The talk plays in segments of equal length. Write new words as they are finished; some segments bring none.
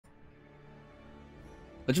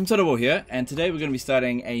Legend here, and today we're going to be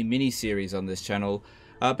starting a mini-series on this channel.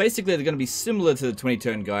 Basically, they're going to be similar to the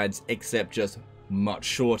 20-turn guides, except just much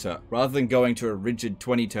shorter. Rather than going to a rigid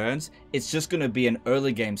 20 turns, it's just going to be an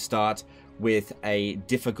early game start with a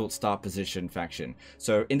difficult start position faction.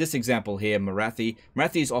 So in this example here, Morathi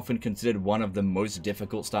is often considered one of the most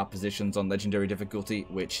difficult start positions on Legendary difficulty,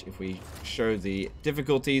 which if we show the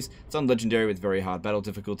difficulties, it's on Legendary with very hard battle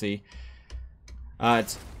difficulty.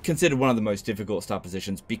 It's considered one of the most difficult start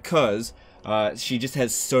positions because she just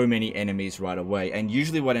has so many enemies right away. And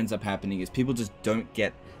usually what ends up happening is people just don't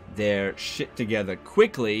get their shit together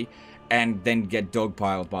quickly and then get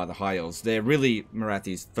dogpiled by the high elves. They're really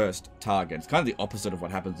Morathi's first target. It's kind of the opposite of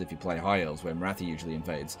what happens if you play high elves, where Morathi usually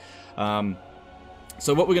invades.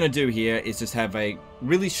 So what we're going to do here is just have a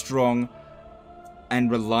really strong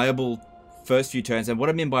and reliable first few turns. And what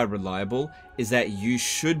I mean by reliable is that you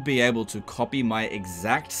should be able to copy my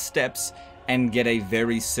exact steps and get a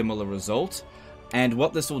very similar result. And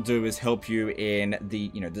what this will do is help you in the,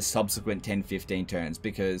 the subsequent 10-15 turns,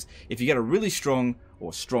 because if you get a really strong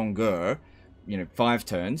or stronger, 5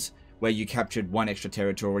 turns where you captured 1 extra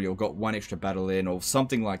territory or got 1 extra battle in or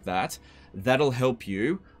something like that, that'll help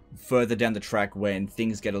you further down the track when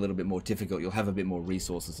things get a little bit more difficult. You'll have a bit more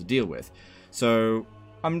resources to deal with. So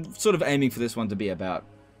I'm sort of aiming for this one to be about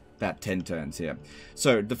 10 turns here.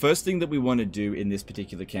 So the first thing that we want to do in this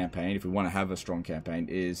particular campaign, if we want to have a strong campaign,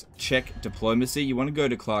 is check diplomacy. You want to go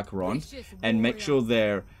to Clark Ron and make sure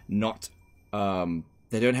they're not,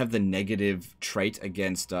 they don't have the negative trait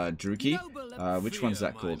against Druki. Which one's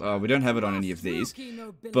that called? We don't have it on any of these,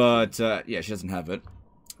 but yeah, she doesn't have it.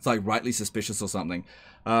 It's like rightly suspicious or something.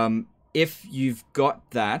 If you've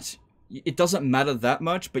got that, it doesn't matter that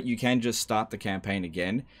much, but you can just start the campaign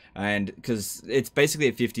again, and because it's basically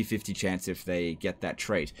a 50-50 chance if they get that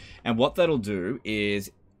trait. And what that'll do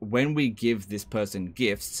is when we give this person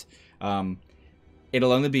gifts,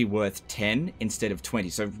 it'll only be worth 10 instead of 20.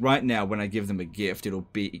 So right now, when I give them a gift, it'll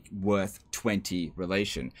be worth 20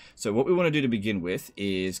 relation. So what we want to do to begin with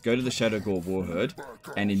is go to the Shadow Gore Warherd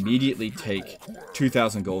and immediately take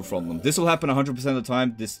 2,000 gold from them. This will happen 100% of the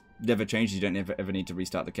time. This never changes. You don't ever need to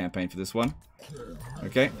restart the campaign for this one.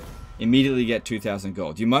 Okay? Immediately get 2,000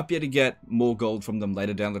 gold. You might be able to get more gold from them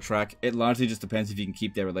later down the track. It largely just depends if you can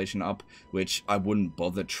keep their relation up, which I wouldn't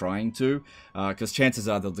bother trying to, because chances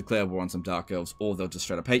are they'll declare war on some Dark Elves, or they'll just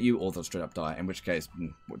straight up hate you, or they'll straight up die, in which case,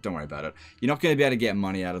 don't worry about it. You're not going to be able to get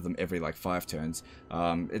money out of them every, like, 5 turns.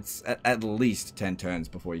 It's at least 10 turns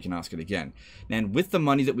before you can ask it again. And with the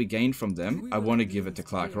money that we gained from them, I want to give it to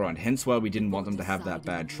Clark Ron, hence why we didn't want them to have that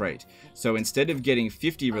bad trait. So instead of getting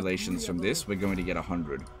 50 relations from this, we're going to get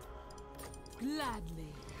 100.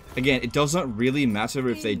 Again, it doesn't really matter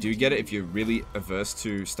if they do get it, if you're really averse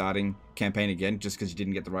to starting campaign again, just because you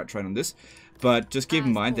didn't get the right trait on this. But just keep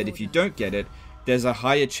in mind that if you don't get it, there's a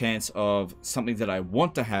higher chance of something that I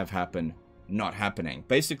want to have happen not happening.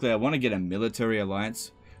 Basically, I want to get a military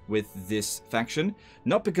alliance with this faction,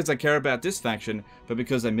 not because I care about this faction, but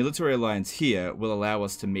because a military alliance here will allow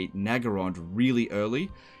us to meet Naggarond really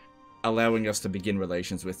early, allowing us to begin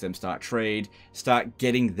relations with them, start trade, start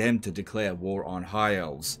getting them to declare war on High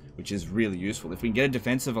Elves, which is really useful. If we can get a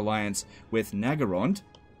defensive alliance with Naggarond,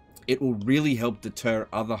 it will really help deter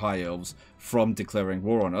other High Elves from declaring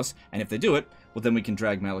war on us, and if they do it, well then we can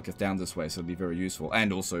drag Malekith down this way, so it'll be very useful,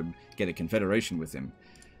 and also get a confederation with him.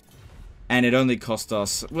 And it only cost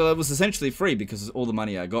us, well, it was essentially free because all the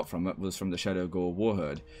money I got from it was from the Shadow Gore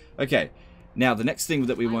Warherd. Okay. Now, the next thing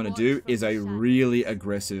that we want to do is a really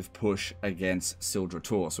aggressive push against Sildra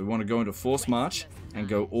Tor. So we want to go into Force March and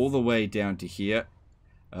go all the way down to here.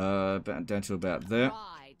 Down to about there.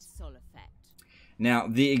 Now,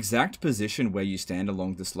 the exact position where you stand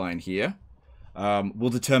along this line here will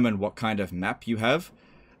determine what kind of map you have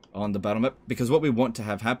on the battle map. Because what we want to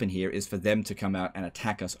have happen here is for them to come out and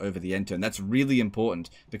attack us over the end turn. That's really important,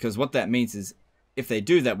 because what that means is if they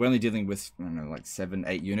do that, we're only dealing with, I don't know, like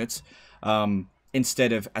 7-8 units.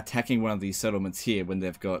 Instead of attacking one of these settlements here when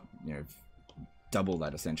they've got, double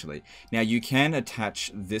that essentially. Now you can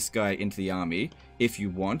attach this guy into the army if you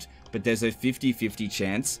want, but there's a 50-50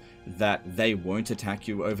 chance that they won't attack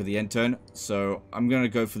you over the end turn. So I'm going to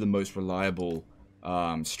go for the most reliable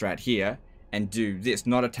strat here and do this,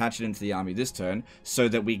 not attach it into the army this turn, so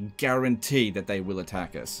that we guarantee that they will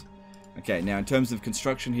attack us. Okay, now in terms of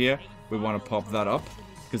construction here, we want to pop that up,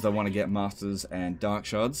 because I want to get Masters and Dark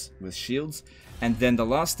Shards with shields. And then the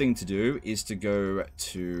last thing to do is to go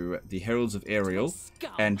to the Heralds of Ariel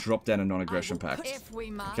and drop down a non-aggression pact.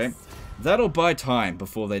 Okay, that'll buy time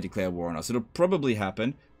before they declare war on us. It'll probably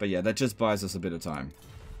happen, but yeah, that just buys us a bit of time.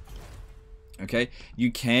 Okay,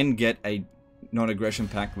 you can get a non-aggression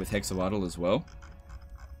pact with Hexawaddle as well.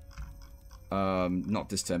 Not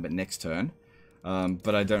this turn, but next turn.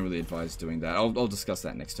 But I don't really advise doing that. I'll discuss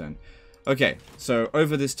that next turn. Okay, so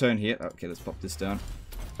over this turn here... Okay, let's pop this down.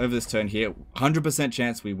 Over this turn here, 100%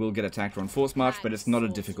 chance we will get attacked on Force March, but it's not a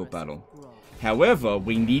difficult battle. However,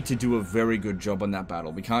 we need to do a very good job on that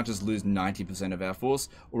battle. We can't just lose 90% of our force,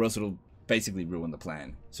 or else it'll basically ruin the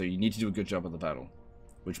plan. So you need to do a good job of the battle,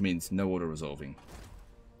 which means no auto-resolving.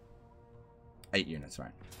 8 units,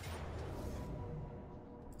 right?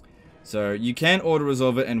 So you can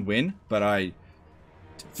auto-resolve it and win, but I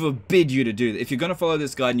forbid you to do that. If you're going to follow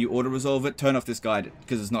this guide and you auto-resolve it, turn off this guide,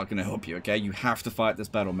 because it's not going to help you, okay? You have to fight this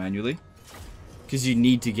battle manually, because you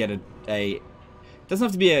need to get it doesn't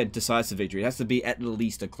have to be a decisive victory. It has to be at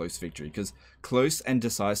least a close victory, because close and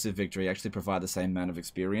decisive victory actually provide the same amount of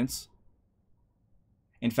experience.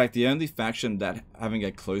 In fact, the only faction that having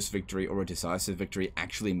a close victory or a decisive victory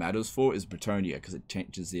actually matters for is Bretonnia, because it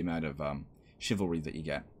changes the amount of chivalry that you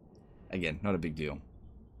get. Again, not a big deal.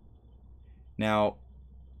 Now,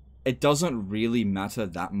 it doesn't really matter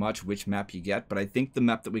that much which map you get, but I think the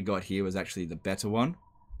map that we got here was actually the better one.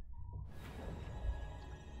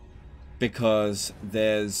 Because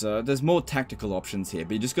there's more tactical options here,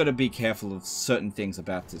 but you just got to be careful of certain things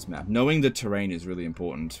about this map. Knowing the terrain is really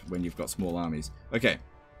important when you've got small armies. Okay,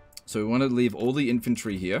 so we want to leave all the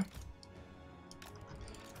infantry here.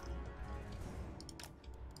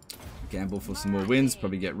 Gamble for some more wins,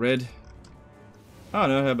 probably get red. Oh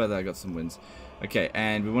no, how about that? I got some wins. Okay,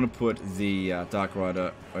 and we want to put the Dark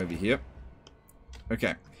Rider over here.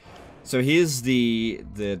 Okay, so here's the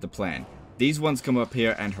plan. These ones come up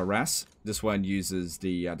here and harass. This one uses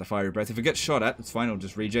the Fiery Breath. If it gets shot at, it's fine, it'll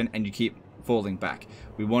just regen, and you keep falling back.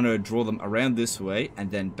 We want to draw them around this way,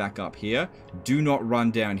 and then back up here. Do not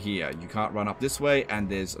run down here. You can't run up this way, and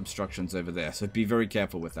there's obstructions over there, so be very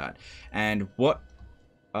careful with that. And what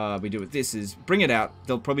we do with this is bring it out.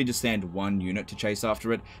 They'll probably just stand one unit to chase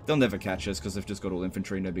after it. They'll never catch us, because they've just got all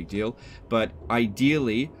infantry, no big deal. But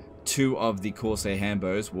ideally, 2 of the Corsair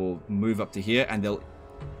Hambos will move up to here, and they'll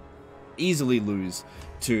easily lose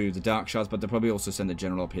to the Dark Shards, but they'll probably also send the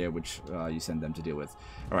General up here, which you send them to deal with.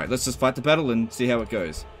 Alright, let's just fight the battle and see how it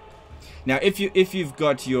goes. Now, if you've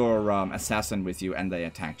got your Assassin with you and they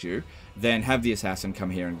attacked you, then have the Assassin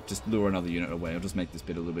come here and just lure another unit away. It'll just make this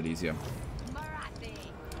bit a little bit easier. Morathi.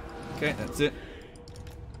 Okay, that's it.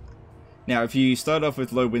 Now, if you start off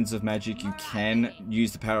with low winds of magic, you can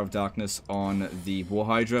use the Power of Darkness on the War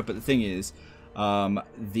Hydra, but the thing is,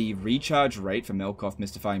 the recharge rate for Melkoth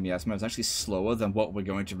Mystifying Miasma is actually slower than what we're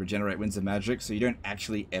going to regenerate Winds of Magic, so you don't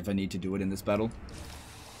actually ever need to do it in this battle.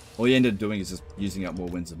 All you end up doing is just using up more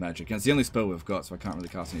Winds of Magic, and it's the only spell we've got, so I can't really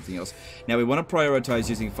cast anything else. Now, we want to prioritize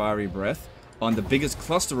using Fiery Breath on the biggest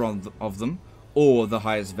cluster of them, or the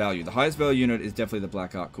highest value. The highest value unit is definitely the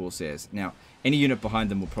Black Ark Corsairs. Now, any unit behind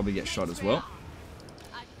them will probably get shot as well.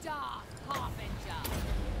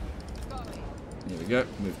 There we go,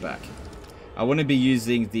 move back. I want to be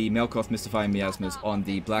using the Melkoth Mystifying Miasmas on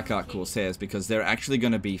the Black Ark Corsairs, because they're actually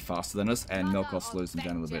going to be faster than us, and Melkoth slows them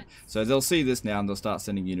down a little bit. So they'll see this now, and they'll start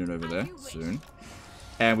sending unit over there soon.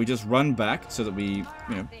 And we just run back so that we,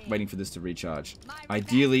 waiting for this to recharge.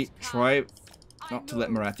 Ideally, try not to let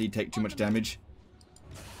Morathi take too much damage.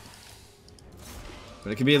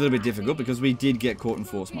 But it can be a little bit difficult, because we did get caught in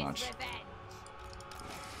Force March.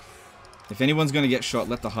 If anyone's going to get shot,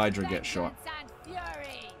 let the Hydra get shot.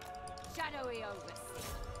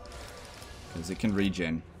 Because it can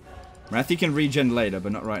regen. Morathi can regen later,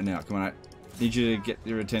 but not right now. Come on, I need you to get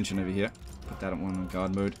your attention over here. Put that one on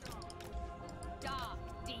guard mode.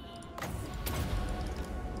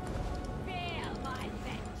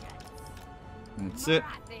 That's it.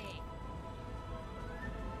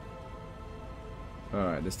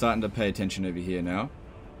 Alright, they're starting to pay attention over here now.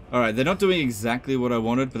 Alright, they're not doing exactly what I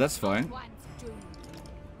wanted, but that's fine.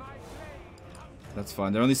 That's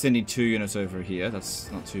fine. They're only sending 2 units over here.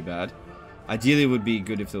 That's not too bad. Ideally, it would be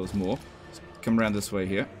good if there was more. Let's come around this way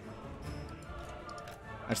here.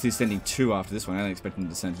 Actually sending 2 after this one. I only expect them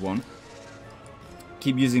to send 1.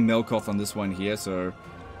 Keep using Melkoth on this one here so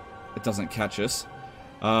it doesn't catch us.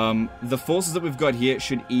 The forces that we've got here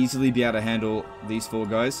should easily be able to handle these 4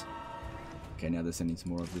 guys. Okay, now they're sending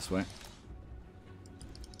some more of this way.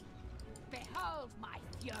 Behold my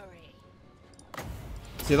fury.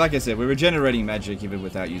 See, like I said, we're regenerating magic even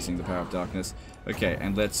without using the Power of Darkness. Okay,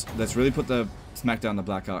 and let's really put the smack down the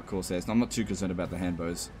Black Ark Corsairs. I'm not too concerned about the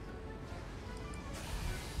handbows.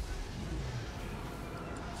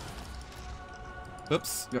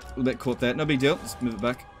 Oops, got a little bit caught there. No big deal. Let's move it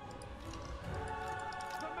back.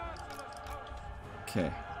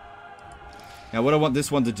 Okay. Now what I want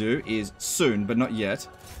this one to do is soon, but not yet,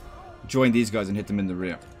 join these guys and hit them in the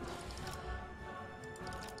rear.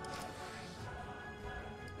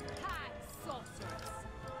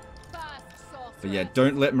 But yeah,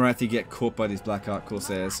 don't let Morathi get caught by these Black Art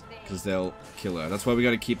Corsairs, because they'll kill her. That's why we got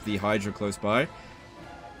to keep the Hydra close by.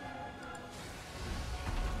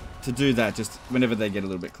 To do that, just whenever they get a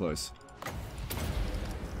little bit close.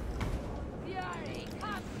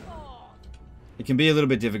 It can be a little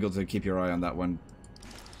bit difficult to keep your eye on that one,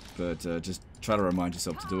 but just try to remind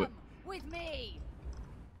yourself to do it. With me.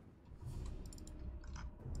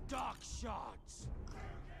 Dark shards.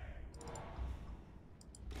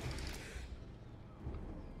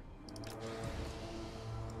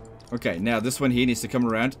 Okay, now this one here needs to come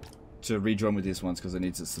around to rejoin with these ones because it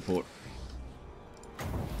needs its support.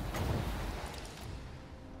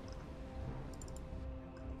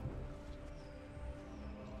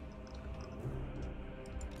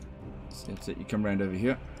 So that's it, you come around over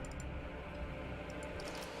here.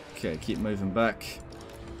 Okay, keep moving back.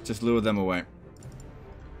 Just lure them away.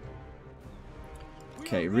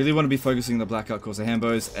 Okay, really want to be focusing on the Black Art Corsair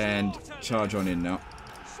handbows and charge on in now.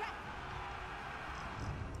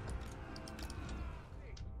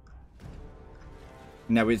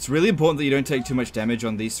 Now, it's really important that you don't take too much damage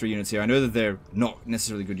on these 3 units here. I know that they're not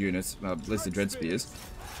necessarily good units, at least the Dread Spears,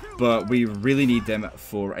 but we really need them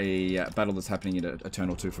for a battle that's happening in a turn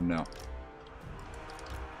or 2 from now.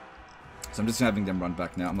 So I'm just having them run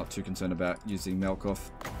back now. I'm not too concerned about using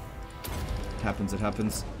Melkoth. It happens, it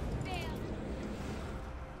happens.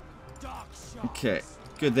 Okay,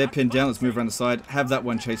 good, they're pinned down. Let's move around the side. Have that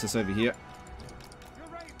one chase us over here.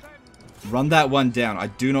 Run that one down. I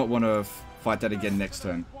do not want to fight that again next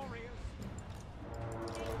turn.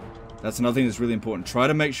 That's another thing that's really important. Try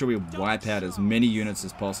to make sure we wipe out as many units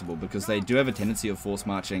as possible because they do have a tendency of force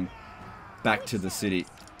marching back to the city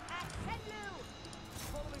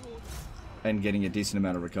and getting a decent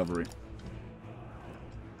amount of recovery.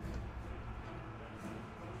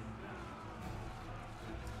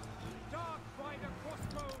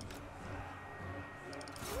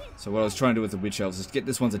 So what I was trying to do with the Witch Elves is get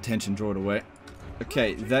this one's attention, draw it away.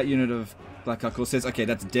 Okay, that unit of Black Art Corsairs, okay,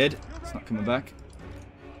 that's dead. It's not coming back.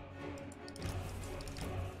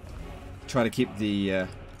 Try to keep the... Okay,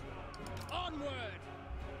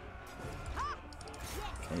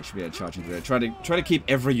 you should be able to charge into there. Try to keep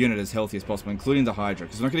every unit as healthy as possible, including the Hydra,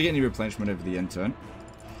 because we're not going to get any replenishment over the end turn.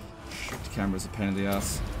 The camera's a pain in the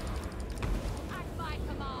ass.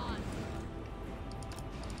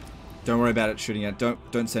 Don't worry about it shooting at.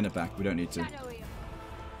 Don't send it back. We don't need to.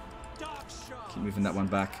 Keep moving that one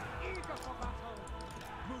back.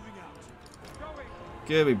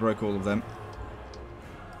 Good, we broke all of them.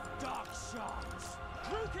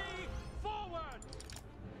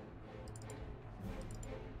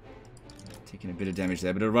 Taking a bit of damage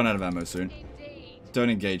there, but it'll run out of ammo soon. Don't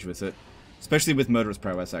engage with it. Especially with Murderous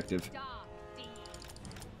Prowess active.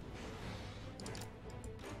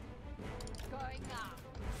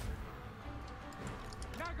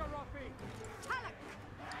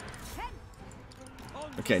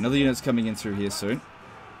 Okay, another unit's coming in through here soon.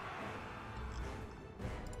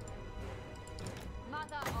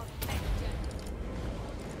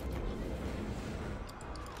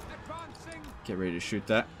 Get ready to shoot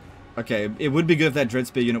that. Okay, it would be good if that Dread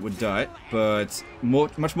Spear unit would die, but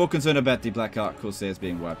much more concerned about the Black Art Corsairs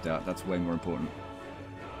being wiped out. That's way more important.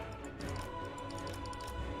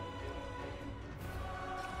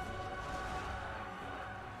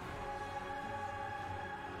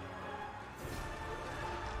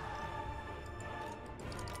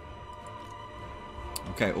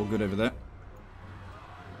 Okay, all good over there.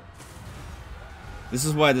 This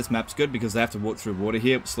is why this map's good, because they have to walk through water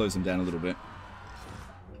here. It slows them down a little bit.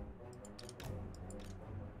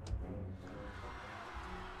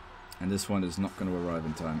 And this one is not going to arrive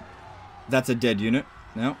in time. That's a dead unit.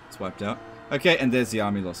 Now, it's wiped out. Okay, and there's the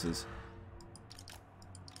army losses.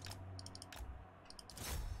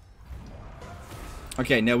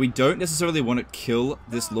 Okay, now we don't necessarily want to kill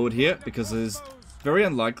this lord here, because it's very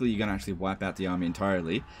unlikely you're going to actually wipe out the army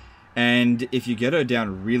entirely. And if you get her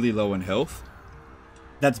down really low in health,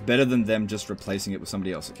 that's better than them just replacing it with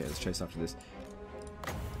somebody else. Okay, let's chase after this.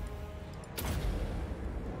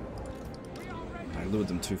 I lured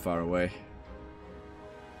them too far away.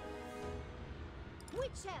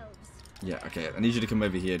 Yeah, okay, I need you to come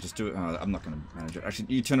over here. Just do it. Oh, I'm not going to manage it.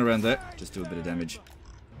 Actually, you turn around there. Just do a bit of damage.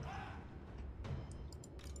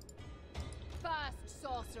 First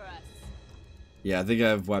sorceress. Yeah, I think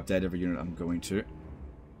I've wiped out every unit I'm going to.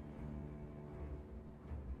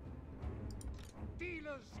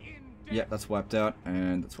 Yeah, that's wiped out,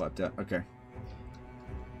 and that's wiped out. Okay.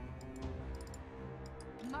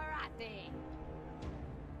 Morathi.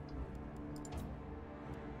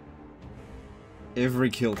 Every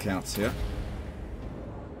kill counts here.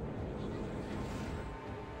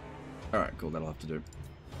 Alright, cool. That'll have to do.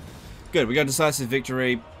 Good. We got decisive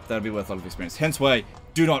victory. That'll be worth a lot of experience. Hence why,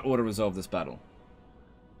 do not auto-resolve this battle.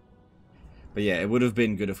 But yeah, it would have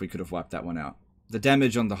been good if we could have wiped that one out. The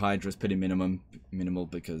damage on the Hydra is pretty minimal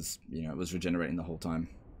because, you know, it was regenerating the whole time.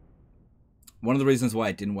 One of the reasons why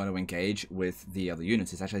I didn't want to engage with the other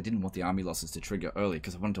units is actually I didn't want the army losses to trigger early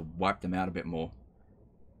because I wanted to wipe them out a bit more.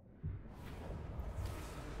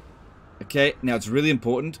 Okay, now it's really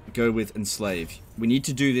important, go with Enslave. We need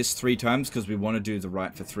to do this 3 times because we want to do the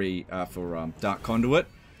right for Dark Conduit.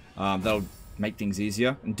 That'll make things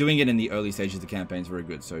easier. And doing it in the early stages of the campaign is very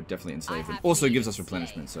good, so definitely Enslave. It also gives us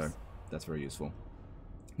replenishment, so that's very useful.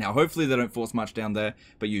 Now, hopefully they don't force much down there,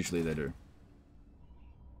 but usually they do.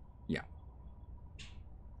 Yeah.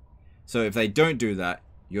 So if they don't do that,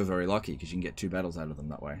 you're very lucky because you can get 2 battles out of them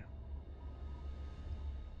that way.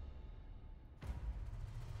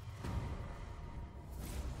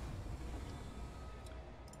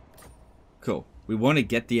 Cool. We want to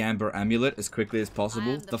get the Amber Amulet as quickly as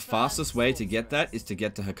possible. The fastest way to get that is to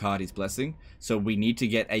get to Hekati's Blessing. So we need to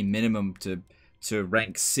get a minimum to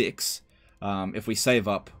rank 6. If we save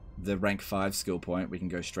up the rank 5 skill point, we can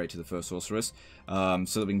go straight to the first sorceress,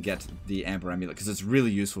 so that we can get the Amber Amulet, because it's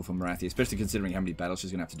really useful for Morathi, especially considering how many battles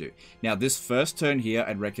she's going to have to do. Now, this first turn here,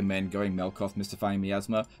 I'd recommend going Melkoth, Mystifying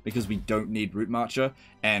Miasma, because we don't need Root Marcher,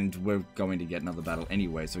 and we're going to get another battle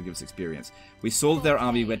anyway, so it gives us experience. We saw that their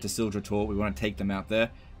army went to Sildra Tor. We want to take them out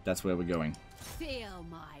there. That's where we're going. Feel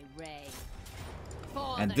my ray.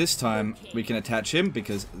 And this time, we can attach him,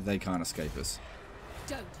 because they can't escape us.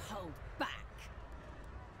 Don't hold back.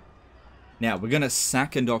 Now, we're going to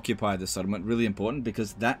sack and occupy the settlement. Really important,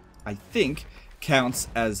 because that, I think, counts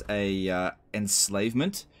as a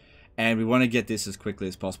enslavement. And we want to get this as quickly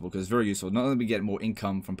as possible, because it's very useful. Not only do we get more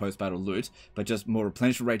income from post-battle loot, but just more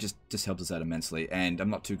replenishment rate just helps us out immensely. And I'm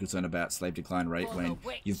not too concerned about slave decline rate when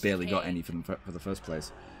you've barely got any for the first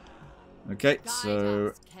place. Okay,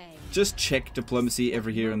 so just check diplomacy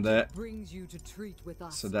every here and there.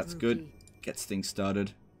 So that's good. Gets things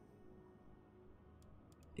started.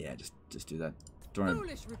 Yeah, just do that.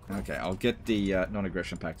 Okay, I'll get the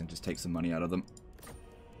non-aggression pact and just take some money out of them.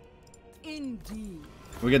 Indeed.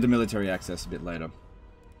 We'll get the military access a bit later.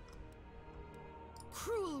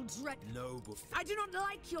 Cruel dread. I do not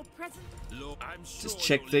like your presence. Just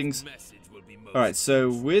check things. Alright,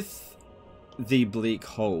 so with the bleak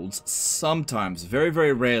holds, sometimes, very,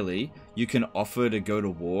 very rarely, you can offer to go to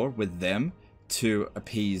war with them to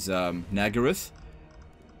appease Nagaroth.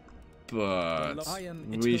 But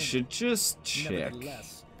we should just check.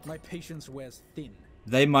 My patience wears thin.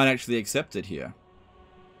 They might actually accept it here.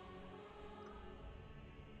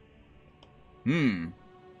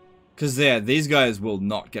 Because these guys will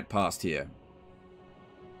not get past here.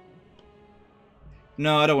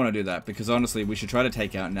 No, I don't want to do that, because honestly, we should try to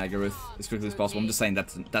take out Nagaroth as quickly as possible. I'm just saying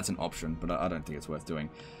that's an option, but I don't think it's worth doing.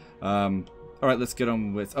 Alright, let's get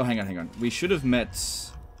on with... Oh, hang on. We should have met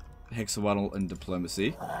Hexawaddle and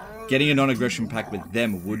Diplomacy. Getting a non-aggression pact with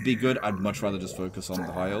them would be good. I'd much rather just focus on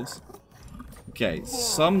the High Elves. Okay,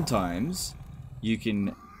 sometimes you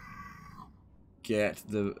can get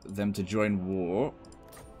them to join war.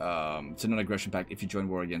 To non-aggression pact if you join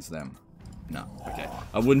war against them. No, okay.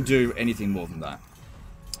 I wouldn't do anything more than that.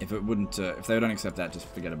 If they don't accept that, just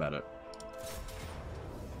forget about it.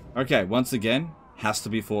 Okay, once again, has to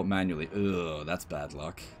be fought manually. Ugh, that's bad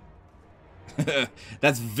luck.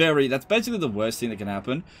 That's basically the worst thing that can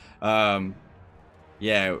happen.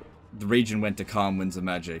 Yeah, the region went to Calm Winds of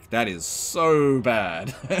Magic. That is so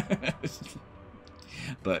bad.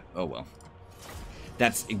 But, oh well.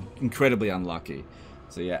 That's incredibly unlucky.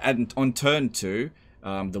 So yeah, and on turn 2,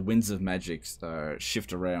 the Winds of Magic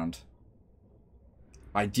shift around.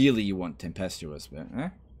 Ideally, you want Tempestuous, but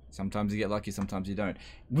sometimes you get lucky, sometimes you don't.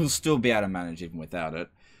 We'll still be able to manage even without it.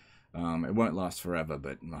 It won't last forever,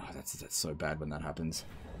 but oh, that's so bad when that happens.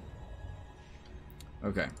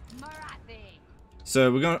 Okay.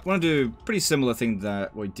 So we're going to want to do a pretty similar thing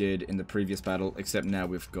that we did in the previous battle, except now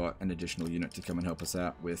we've got an additional unit to come and help us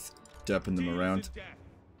out with derping them around.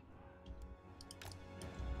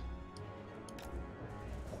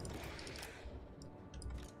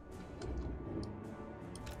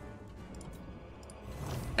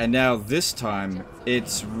 And now this time,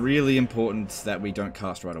 it's really important that we don't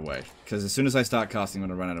cast right away. Because as soon as I start casting, I'm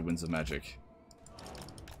going to run out of Winds of Magic.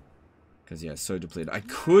 Because yeah, it's so depleted. I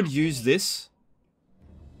could use this.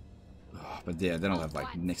 Oh, but yeah, then I'll have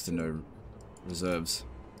like next to no reserves.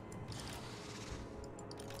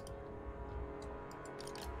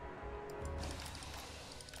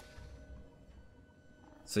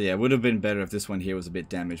 So yeah, it would have been better if this one here was a bit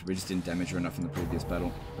damaged. We just didn't damage her enough in the previous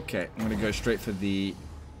battle. Okay, I'm going to go straight for the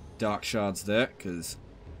dark shards there, because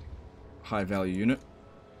high value unit.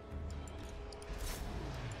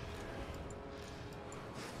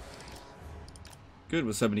 Good,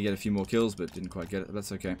 was hoping to get a few more kills, but didn't quite get it.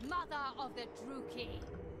 That's okay. Mother of the Druki.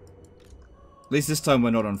 At least this time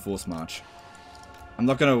we're not on force march. I'm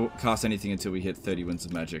not going to cast anything until we hit 30 winds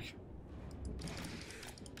of magic.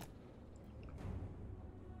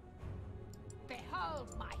 Behold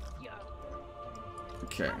my fury.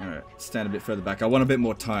 Okay, alright. Stand a bit further back. I want a bit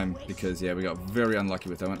more time because, yeah, we got very unlucky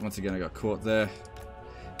with that one. Once again, I got caught there.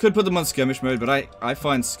 Could put them on skirmish mode, but I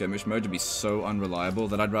find skirmish mode to be so unreliable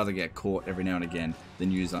that I'd rather get caught every now and again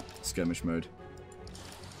than use skirmish mode.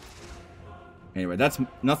 Anyway, that's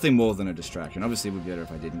nothing more than a distraction. Obviously, it would be better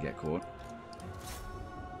if I didn't get caught.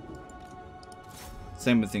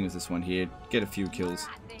 Same thing as this one here. Get a few kills.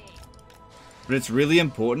 But it's really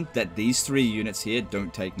important that these 3 units here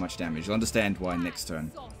don't take much damage. You'll understand why next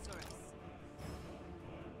turn.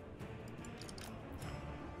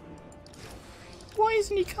 Why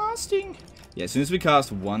isn't he casting? Yeah, as soon as we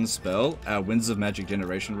cast one spell, our Winds of Magic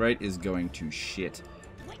generation rate is going to shit.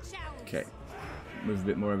 Okay. Move a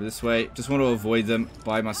bit more over this way. Just want to avoid them,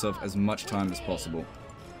 buy myself as much time as possible.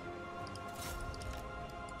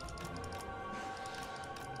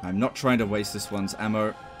 I'm not trying to waste this one's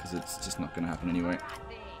ammo, because it's just not going to happen anyway.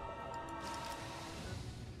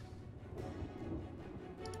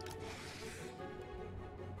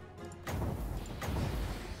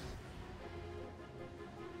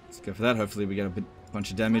 Let's go for that. Hopefully we get a bunch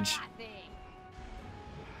of damage.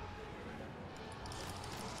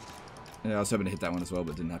 Yeah, I was hoping to hit that one as well,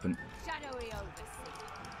 but it didn't happen.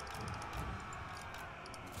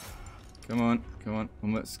 Come on, come on.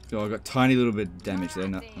 Almost. Oh, I got tiny little bit of damage there.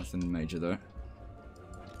 Nothing major though.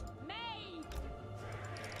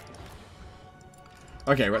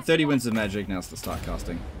 Okay, we're at 30 winds of magic. Now let's start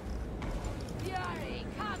casting.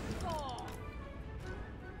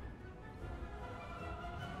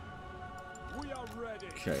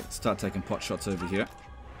 Okay, let's start taking pot shots over here.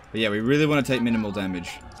 But yeah, we really want to take minimal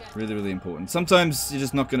damage. Really, really important. Sometimes you're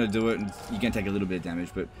just not going to do it, and you can take a little bit of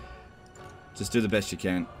damage, but just do the best you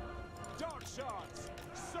can.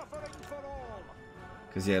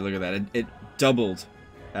 Because yeah, look at that. It doubled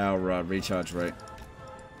our recharge rate.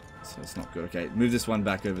 So it's not good. Okay, move this one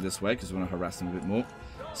back over this way, because we want to harass them a bit more.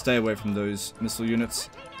 Stay away from those missile units.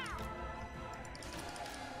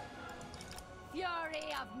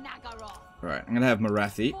 Alright, I'm going to have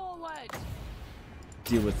Morathi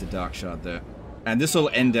deal with the Dark Shard there. And this will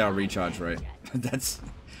end our recharge rate. That's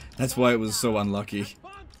why it was so unlucky.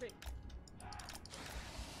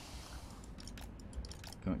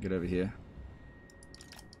 Can't get over here.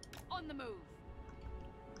 On the move.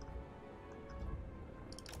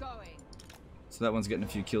 Going. So that one's getting a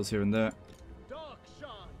few kills here and there.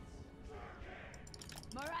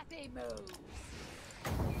 Morathi moves.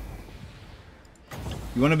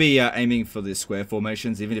 You want to be aiming for the square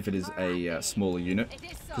formations, even if it is a smaller unit,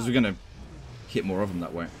 because we're going to hit more of them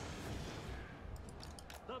that way.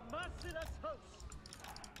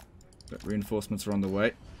 But reinforcements are on the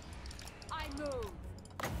way. I move.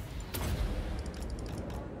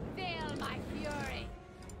 Feel my fury.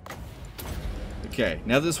 Okay,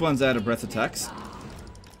 now this one's out of breath attacks. Ah,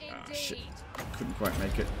 shit. Couldn't quite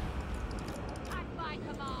make it. At my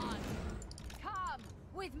command. Come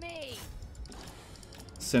with me.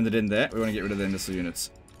 Send it in there. We want to get rid of their missile units.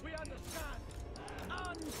 We understand.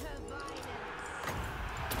 On to violence.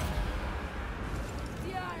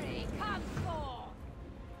 Fury, come forth.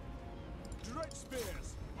 Dread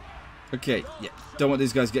spears. Okay, yeah. Don't want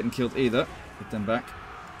these guys getting killed either. Get them back.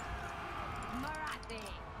 Morathi,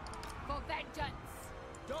 for vengeance.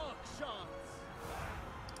 Dark shards.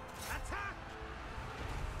 Attack.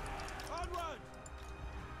 Onward.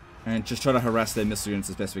 And just try to harass their missile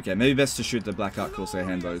units as best we can. Maybe best to shoot the Black Arc Corsair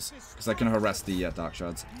Handbows, because I can harass the Dark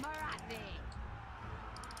Shards. Morathi.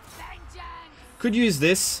 Vengeance. Could use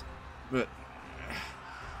this, but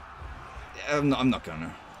I'm not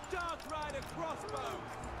gonna. Dark rider crossbow.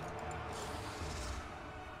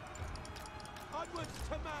 Onwards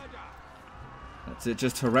to murder. That's it.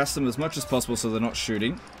 Just harass them as much as possible so they're not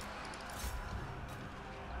shooting.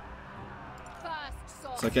 First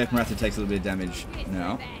sword. It's okay if Morathi takes a little bit of damage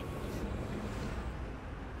now.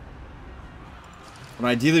 But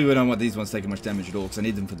ideally we don't want these ones taking much damage at all, because I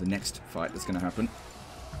need them for the next fight that's going to happen.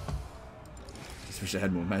 Just wish I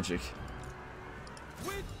had more magic.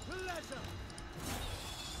 With pleasure.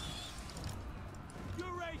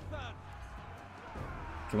 Urathan.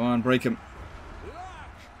 Come on, break him.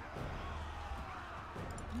 Lack.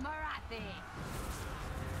 Morathi.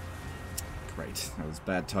 Great. That was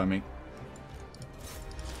bad timing.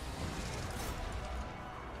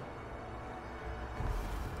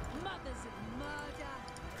 Mothers of murder.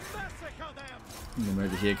 Massacre them! Move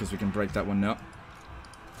over here because we can break that one now.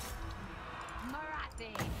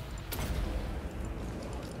 Morathi.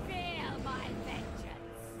 Feel my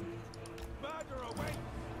vengeance. Murder away!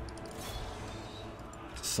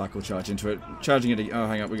 Cycle charge into it. Charging it. Oh,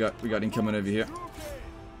 hang on. We got incoming over here.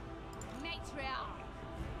 Matriarch.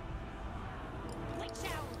 Witch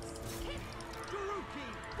elves. Daruki,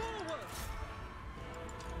 forward!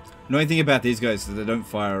 Annoying thing about these guys is that they don't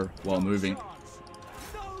fire while moving. Charge.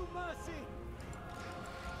 No mercy!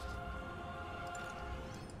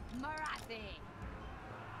 Morathi.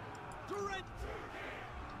 Durant!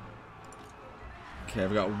 Okay,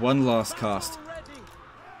 I've got one last cast. Ready!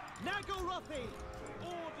 Nagarathi!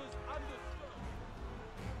 Orders understood!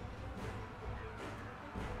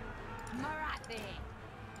 Morathi.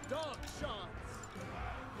 Dark shards!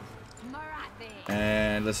 Morathi.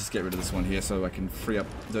 And let's just get rid of this one here so I can free up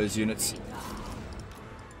those units.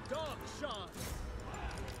 Dark shards!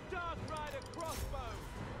 Dark Rider crossbow!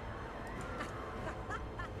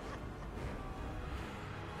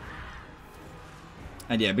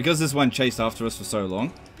 And yeah, because this one chased after us for so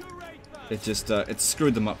long, Durate it just it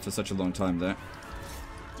screwed them up for such a long time there.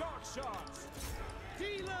 Dark shards!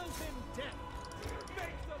 Dealers in death!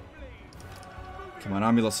 Make them bleed! Come on,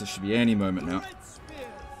 army losses should be any moment now. Red spears!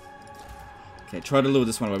 Okay, try to lure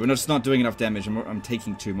this one away. We're just not doing enough damage. I'm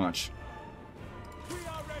taking too much. We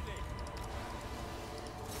are ready!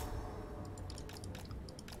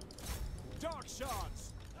 Dark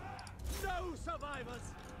shards! No survivors!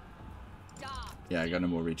 Dark. Yeah, I got no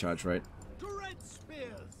more recharge rate. Red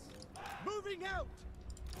spears! Moving out!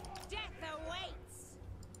 Death awaits.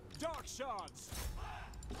 Dark shards!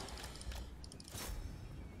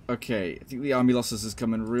 Okay, I think the army losses is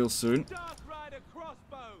coming real soon. Dark Rider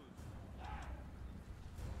crossbows!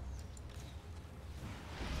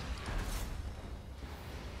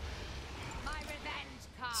 My revenge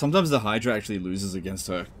comes. Sometimes the Hydra actually loses against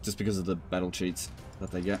her just because of the battle cheats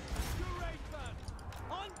that they get. Durate them!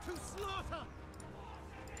 On to slaughter!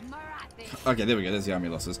 Morathi. Okay, there we go. There's the army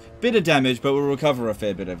losses. Bit of damage, but we'll recover a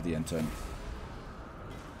fair bit over the end turn.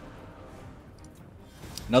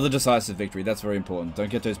 Another decisive victory. That's very important. Don't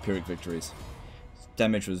get those Pyrrhic victories.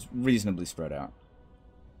 Damage was reasonably spread out.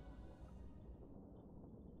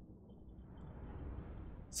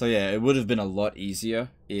 So yeah, it would have been a lot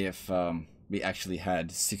easier if we actually had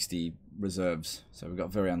 60 reserves. So we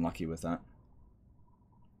got very unlucky with that.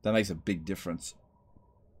 That makes a big difference.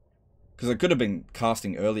 Because I could have been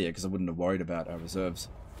casting earlier because I wouldn't have worried about our reserves.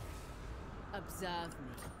 Observe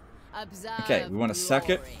me. Observe. Okay, we want to sack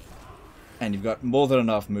it. glory. And you've got more than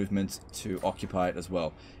enough movement to occupy it as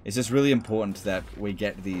well. It's just really important that we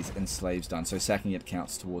get these enslaves done. So sacking it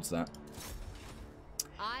counts towards that.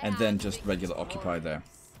 I And then am just regular occupy there.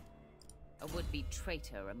 A would-be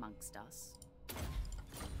traitor amongst us.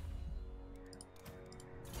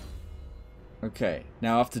 Okay,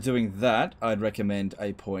 now after doing that, I'd recommend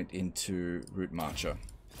a point into Root Marcher.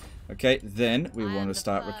 Okay, then we I am want to the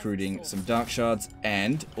start first recruiting sword. some Dark Shards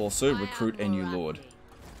and also I recruit a am new Lord. Morathi.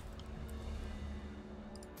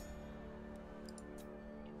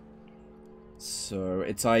 So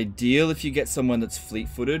it's ideal if you get someone that's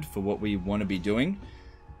fleet-footed for what we want to be doing,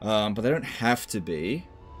 but they don't have to be.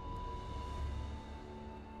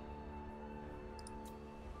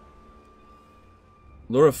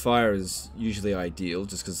 Law of Fire is usually ideal,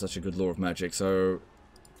 just because it's such a good law of magic, so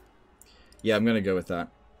yeah, I'm going to go with that.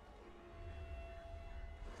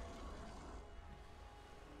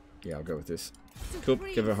 Yeah, I'll go with this. Cool,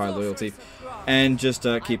 give her high loyalty. And just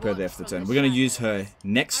keep her there for the turn. We're going to use her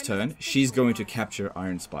next turn. She's going to capture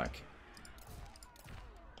Iron Spike.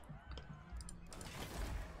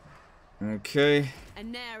 Okay.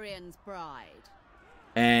 Anarian's bride.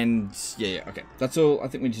 And yeah, okay. That's all I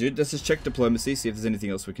think we need to do. Let's just check diplomacy, see if there's anything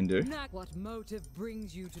else we can do. What motive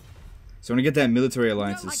brings you to... So I want to get that military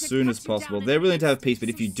alliance as soon as possible. They're willing to have peace, but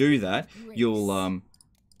if you do that, you'll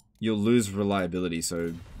lose reliability.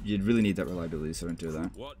 So you'd really need that reliability, so don't do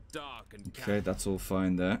that. What dark and Okay, that's all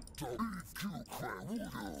fine there.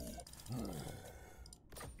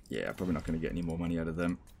 Yeah, probably not going to get any more money out of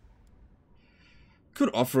them. Could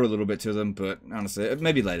offer a little bit to them, but honestly,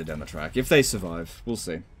 maybe later down the track. If they survive, we'll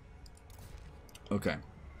see. Okay.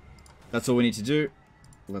 That's all we need to do.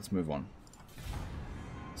 Let's move on.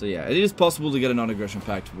 So yeah, it is possible to get a non-aggression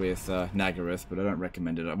pact with Nagaroth, but I don't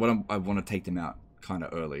recommend it. I want to take them out kind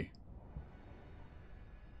of early.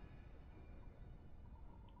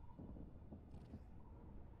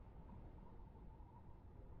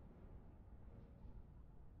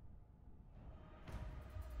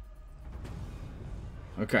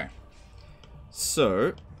 Okay.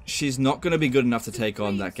 So, she's not going to be good enough to take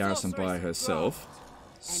on that garrison by herself.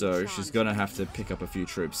 So, she's going to have to pick up a few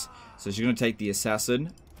troops. So, she's going to take the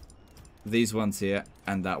assassin, these ones here,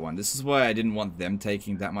 and that one. This is why I didn't want them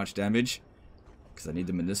taking that much damage, because I need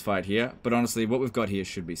them in this fight here. But honestly, what we've got here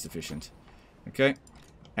should be sufficient. Okay.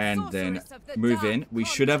 And then move in. We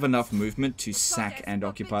should have enough movement to sack and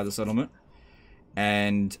occupy the settlement.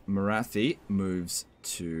 And Morathi moves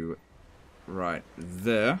to right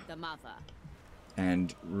there.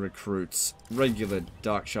 And recruits regular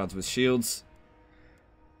dark shards with shields.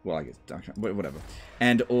 Well, I guess dark shards, whatever.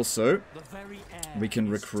 And also, we can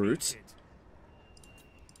recruit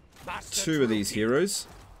 2 of these heroes.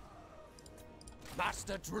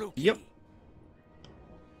 Yep.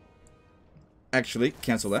 Actually,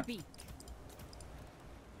 cancel that.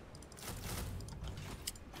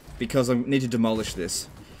 Because I need to demolish this.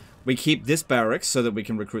 We keep this barracks so that we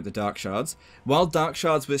can recruit the dark shards. While dark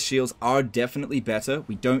shards with shields are definitely better,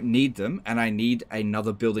 we don't need them, and I need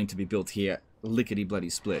another building to be built here. Lickety bloody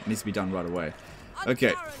split. It needs to be done right away.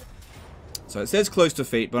 Okay. So it says close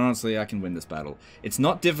defeat, but honestly, I can win this battle. It's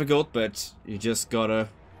not difficult, but you just gotta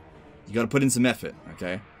put in some effort,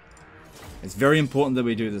 okay? It's very important that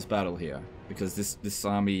we do this battle here, because this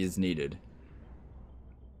army is needed.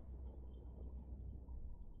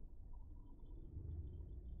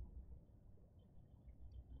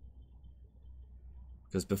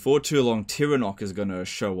 Because before too long, Tiranoc is going to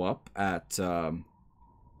show up at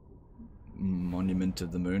Monument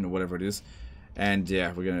of the Moon, or whatever it is. And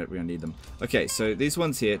yeah, we're gonna need them. Okay, so these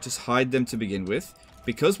ones here, just hide them to begin with.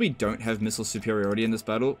 Because we don't have missile superiority in this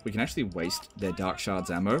battle, we can actually waste their Dark Shards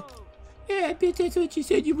ammo. Yeah, I bet that's what you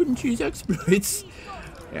said, you wouldn't choose exploits.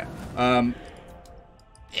 Yeah,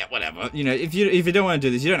 yeah, whatever. You know, if you don't want to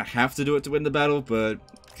do this, you don't have to do it to win the battle, but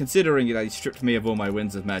considering they stripped me of all my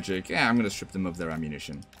winds of magic, yeah, I'm going to strip them of their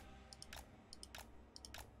ammunition.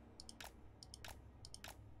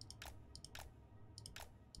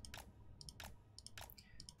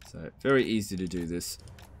 So, very easy to do this.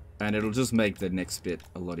 And it'll just make the next bit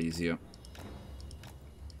a lot easier.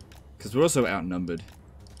 Because we're also outnumbered.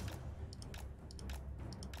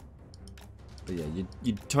 But yeah,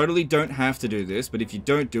 you totally don't have to do this, but if you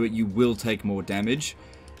don't do it, you will take more damage.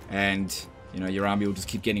 And, you know, your army will just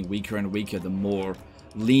keep getting weaker and weaker the more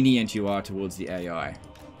lenient you are towards the AI.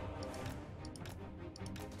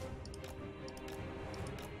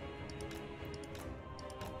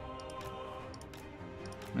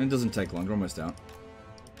 And it doesn't take long, we're almost out.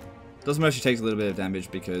 Doesn't matter if she takes a little bit of damage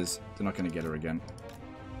because they're not going to get her again.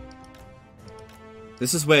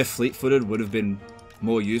 This is where fleet-footed would have been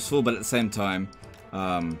more useful, but at the same time,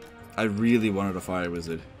 I really wanted a fire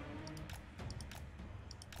wizard.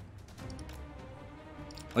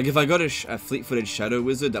 Like if I got a fleet-footed shadow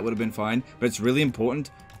wizard, that would have been fine, but it's really important,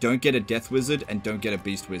 don't get a death wizard and don't get a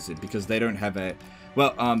beast wizard, because they don't have a...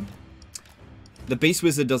 Well, the beast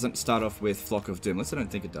wizard doesn't start off with Flock of Doom. At least I don't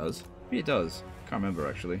think it does. Maybe it does. Can't remember,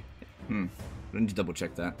 actually. I need to double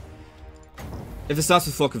check that. If it starts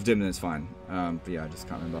with Flock of Doom, then it's fine. But yeah, I just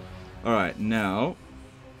can't remember. Alright, now...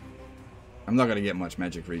 I'm not going to get much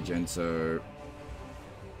magic regen, so...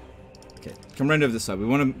 Okay, come round over this side. We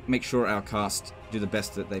want to make sure our cast do the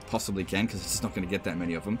best that they possibly can, because it's just not going to get that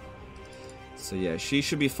many of them. So yeah, she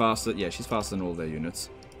should be faster. Yeah, she's faster than all their units.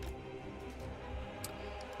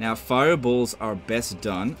 Now, fireballs are best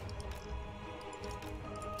done...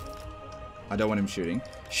 I don't want him shooting.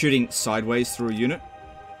 Shooting sideways through a unit.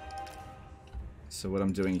 So what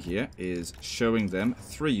I'm doing here is showing them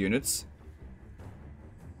 3 units.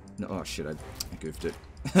 No, oh shit, I goofed it.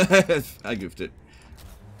 I goofed it.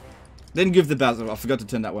 Didn't goof the Basil. I forgot to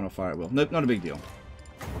turn that one off fire at will. Nope, not a big deal.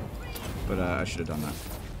 But I should have done that.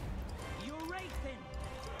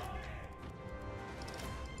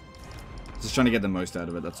 Just trying to get the most out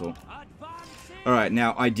of it, that's all. Alright,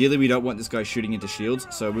 now, ideally we don't want this guy shooting into shields,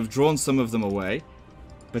 so we've drawn some of them away.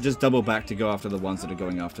 But just double back to go after the ones that are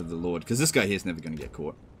going after the Lord, because this guy here is never going to get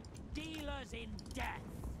caught. Dealers in death.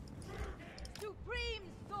 Supreme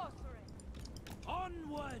sorcery.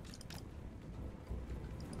 Onward.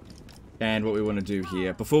 And what we want to do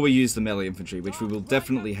here, before we use the melee infantry, which we will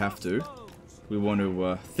definitely have to, we want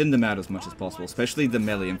to thin them out as much as possible, especially the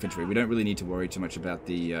melee infantry. We don't really need to worry too much about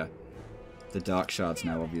the dark shards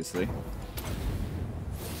now, obviously.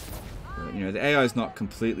 But, you know, the AI is not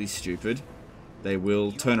completely stupid. They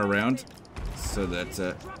will turn around so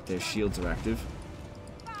that their shields are active.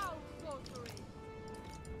 Foul sorcery.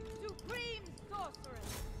 Supreme sorcery.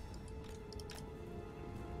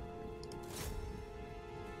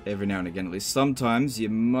 Every now and again, at least. Sometimes you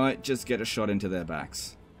might just get a shot into their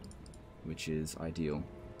backs, which is ideal.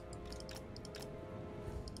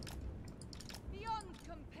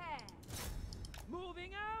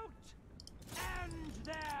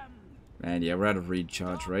 And yeah, we're out of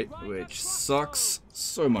recharge rate, which sucks.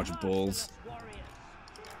 So much balls.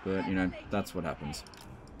 But, you know, that's what happens.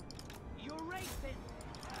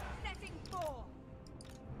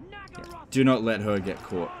 Yeah. Do not let her get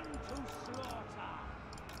caught.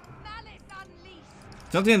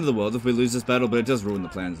 It's not the end of the world if we lose this battle, but it does ruin the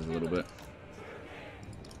plans a little bit.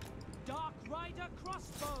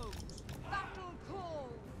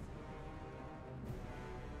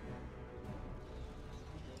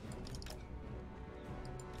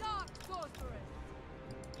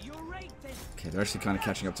 Okay, they're actually kind of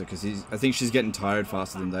catching up to her because I think she's getting tired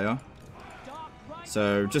faster than they are.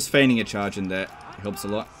 So just feigning a charge in there helps a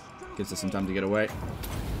lot. Gives us some time to get away.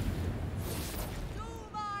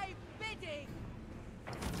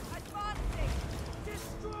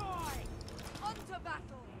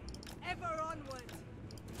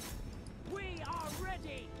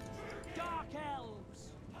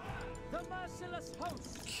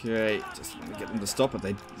 Okay, just want to get them to stop it.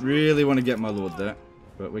 They really want to get my lord there,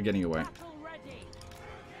 but we're getting away.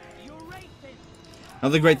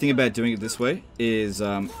 Another great thing about doing it this way is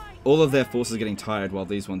all of their forces are getting tired while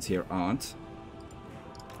these ones here aren't.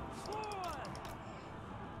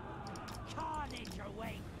 Oh,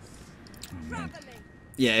 man.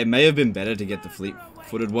 Yeah, it may have been better to get the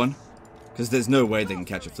fleet-footed one, because there's no way they can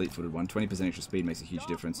catch a fleet-footed one. 20% extra speed makes a huge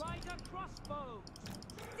difference.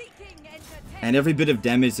 And every bit of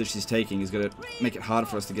damage that she's taking is going to make it harder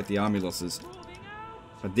for us to get the army losses.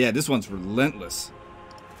 But yeah, this one's relentless.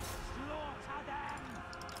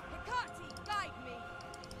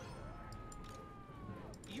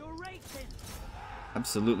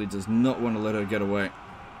 Absolutely does not want to let her get away.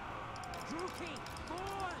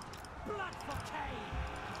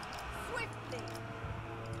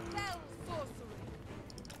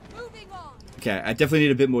 Okay, I definitely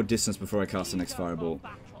need a bit more distance before I cast the next fireball.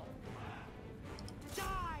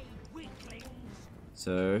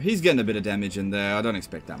 So he's getting a bit of damage in there. I don't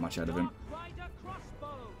expect that much out of him.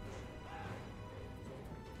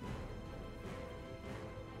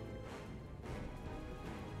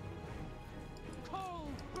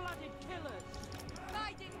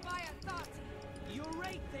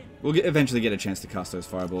 We'll eventually get a chance to cast those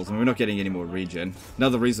fireballs, and we're not getting any more regen.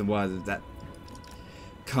 Another reason why that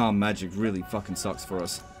calm magic really fucking sucks for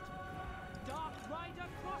us.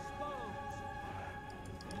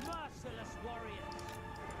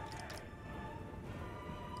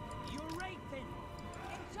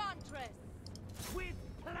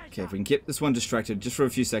 Okay, if we can keep this one distracted just for a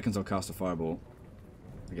few seconds, I'll cast a fireball.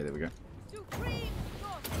 Okay, there we go.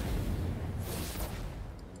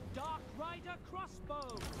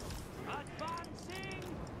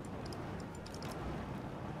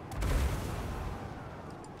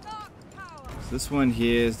 So this one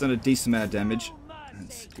here has done a decent amount of damage.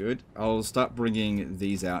 That's good. I'll start bringing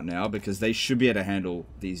these out now because they should be able to handle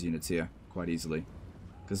these units here quite easily.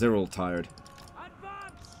 Because they're all tired.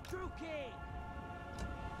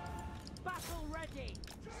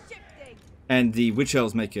 And the Witch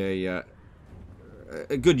Elves make a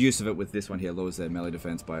good use of it with this one here. Lowers their melee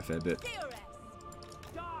defense by a fair bit.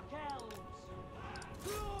 Dark Elves.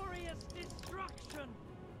 Glorious destruction.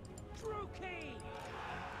 Druki.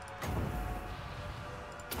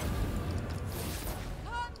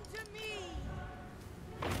 Come to me.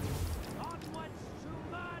 Onwards to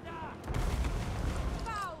murder.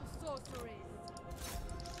 Foul sorceries.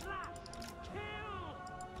 Slap. Kill.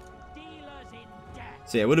 Dealers in death.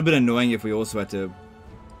 So yeah, it would have been annoying if we also had to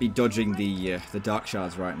be dodging the Dark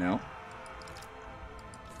Shards right now.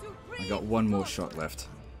 I got one more shot left.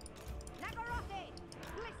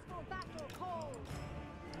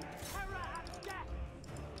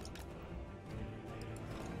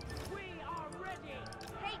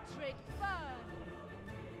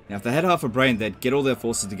 Now if they had half a brain, they'd get all their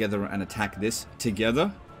forces together and attack this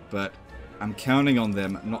together, but I'm counting on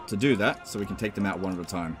them not to do that, so we can take them out one at a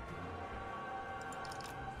time.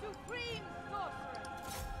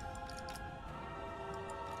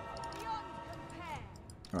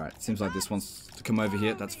 Alright, seems like this wants to come over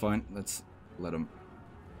here. That's fine. Let's let him.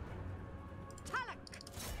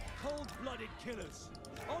 Cold-blooded killers.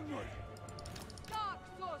 Onward.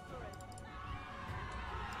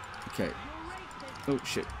 Okay. Oh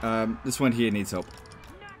shit. This one here needs help.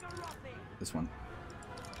 This one.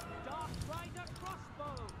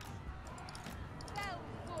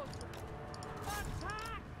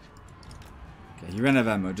 Okay, he ran out of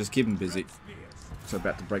ammo. Just keep him busy. So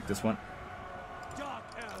about to break this one.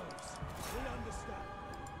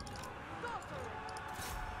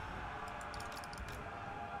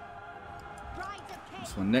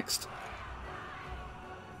 This one next.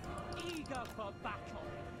 Eager for battle.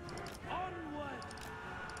 Onward.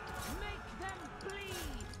 Make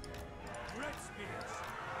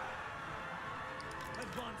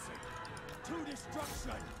to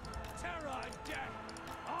destruction, terror and death,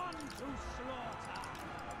 on to slaughter.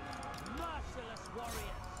 Merciless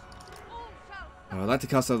warriors. All shall I'd like to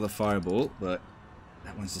cast out the fireball, but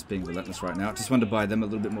that one's just being relentless right now. Just wanted to buy them a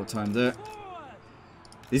little bit more time there. forward.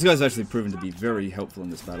 These guys have actually proven to be very helpful in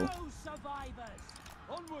this battle. No survivors.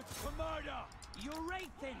 Onwards to murder.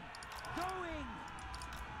 Eurathin. Going.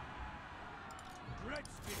 Dread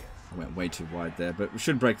spears. I went way too wide there, but we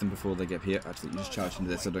should break them before they get here. Actually, you just charge into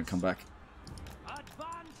this so don't come back.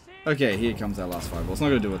 Advancing. Okay, here comes our last fireball. It's not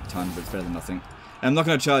going to do a ton, but it's better than nothing. And I'm not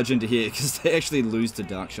going to charge into here because they actually lose to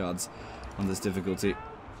Dark Shards on this difficulty.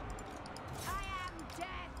 I am dead.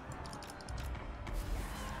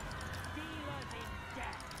 Dealers in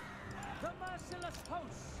death. The merciless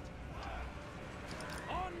host.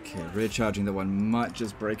 Okay, rear charging that one might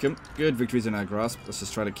just break him. Good, victory's in our grasp. Let's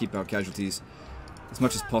just try to keep our casualties as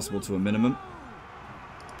much as possible to a minimum.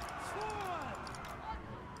 Forward.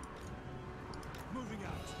 Moving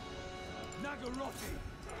out. Nagarothi.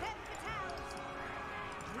 Let the towns.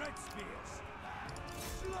 Dread spears.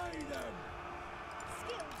 Slay them.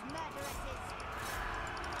 Skilled murderesses.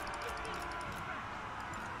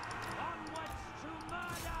 Onwards to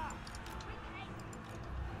murder.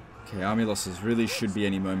 Okay, army losses really should be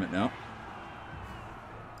any moment now.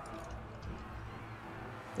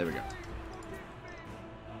 There we go.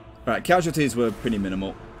 Alright, casualties were pretty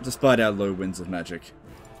minimal, despite our low winds of magic.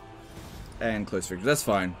 And close victory, that's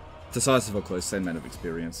fine. Decisive or close, same amount of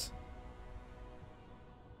experience.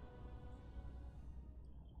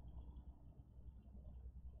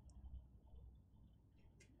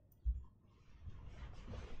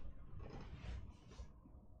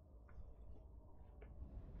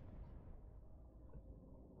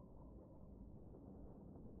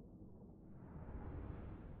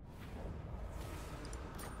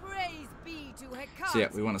 Praise be to Hecate. So yeah,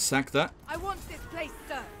 we want to sack that. I want this place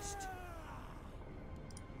searched.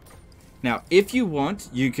 Now, if you want,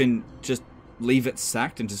 you can just leave it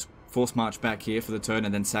sacked and just force march back here for the turn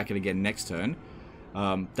and then sack it again next turn.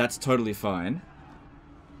 That's totally fine.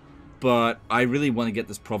 But I really want to get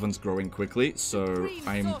this province growing quickly, so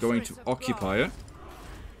I'm going to occupy it.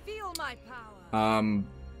 Feel my power.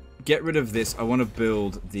 Get rid of this. I want to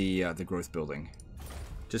build the growth building.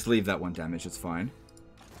 Just leave that one damaged, it's fine.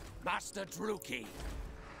 Master Druki.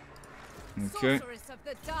 Okay. Sorceress of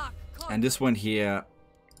the dark And this one here,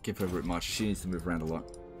 give her route march. She needs to move around a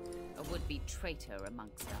lot. A would-be traitor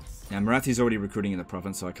amongst us. Now, Morathi's already recruiting in the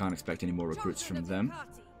province, so I can't expect any more recruits from them.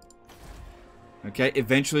 Okay,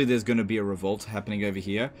 eventually there's going to be a revolt happening over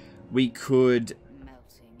here. We could...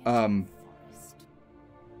 Melting into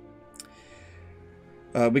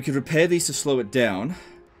forest. we could repair these to slow it down,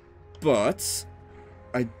 but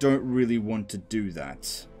I don't really want to do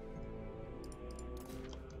that.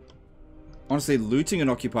 Honestly, looting and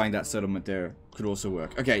occupying that settlement there could also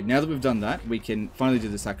work. Okay, now that we've done that, we can finally do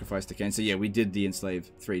the sacrifice to Cain. So yeah, we did the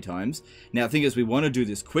enslave 3 times. Now, the thing is, we want to do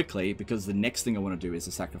this quickly, because the next thing I want to do is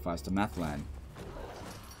the sacrifice to Mathlan.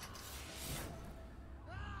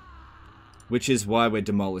 Which is why we're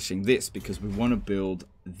demolishing this, because we want to build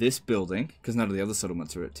this building, because none of the other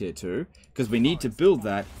settlements are at tier 2, because we need to build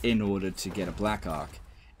that in order to get a Black Ark.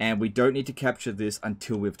 And we don't need to capture this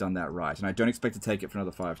until we've done that right. And I don't expect to take it for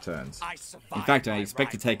another 5 turns. In fact, I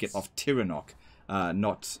expect to take it off Tiranoc,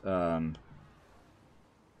 not... oh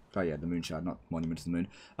yeah, the Moon Shard, not Monument to the Moon.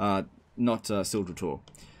 Not Sildra Tor.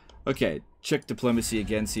 Okay, check diplomacy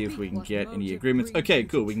again, see if we can get any agreements. Okay,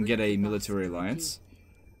 cool, we can get a military alliance.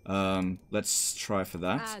 Let's try for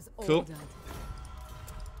that. Cool.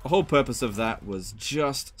 The whole purpose of that was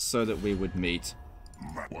just so that we would meet...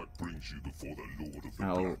 What brings you before the Lord of the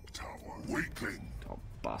Al- Black Tower? Weakling! Oh,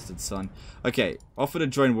 bastard son. Okay, offer to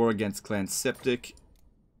join war against Clan Septic.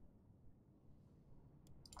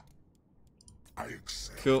 I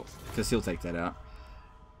accept. Cool, because he'll take that out.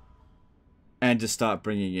 And just start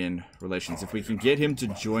bringing in relations. If we can get him to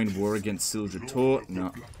join war against Sildra Tor...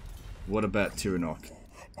 No. What about Tiranoc?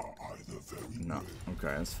 No.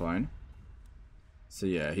 Okay, that's fine. So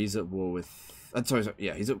yeah, he's at war with... sorry,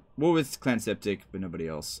 yeah, he's at war with Clan Septic, but nobody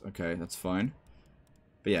else. Okay, that's fine.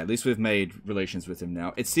 But yeah, at least we've made relations with him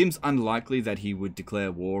now. It seems unlikely that he would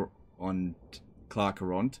declare war on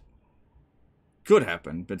Clarkaront. Could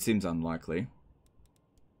happen, but it seems unlikely.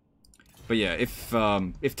 But yeah, if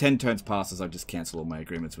 10 turns passes, I'll just cancel all my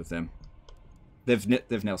agreements with them.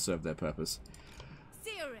 They've now served their purpose.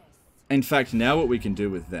 In fact, now what we can do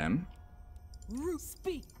with them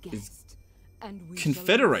Speak, guest, and we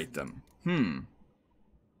confederate them.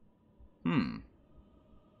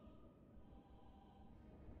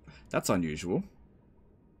 That's unusual.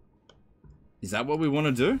 Is that what we want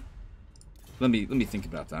to do? Let me think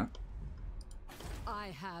about that.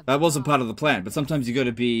 That wasn't part of the plan, but sometimes you got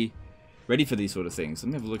to be ready for these sort of things. Let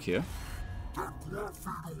me have a look here.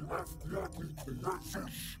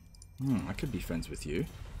 I could be friends with you.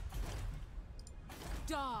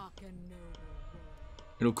 Dark and noble.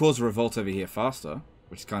 It'll cause a revolt over here faster,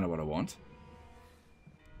 which is kind of what I want.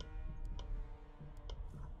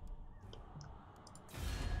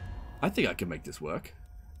 I think I can make this work.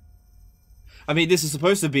 I mean, this is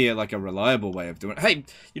supposed to be like a reliable way of doing it. Hey,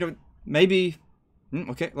 you know, maybe...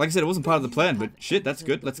 okay, like I said, it wasn't part of the plan, but shit, that's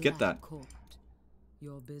good. Let's get that.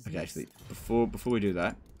 Okay, actually, before we do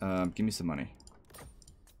that, give me some money.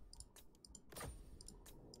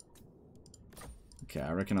 Okay,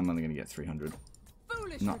 I reckon I'm only going to get 300.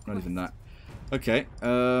 No, not even that. Okay,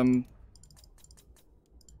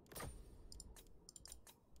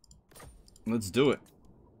 let's do it.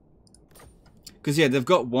 Because, yeah, they've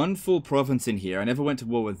got one full province in here. I never went to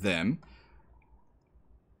war with them.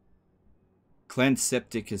 Clan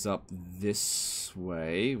Septic is up this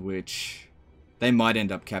way, which... they might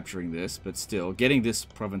end up capturing this, but still, getting this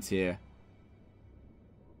province here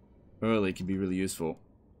early can be really useful.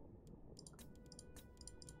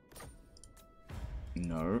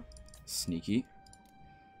 No. Sneaky.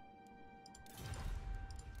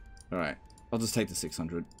 Alright, I'll just take the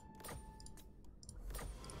 600.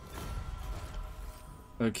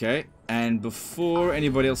 Okay, and before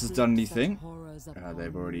anybody else has done anything, they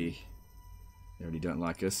already don't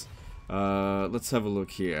like us. Let's have a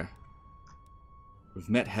look here. We've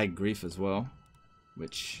met Hag Grief as well,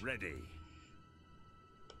 which... Ready.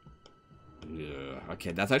 Yeah,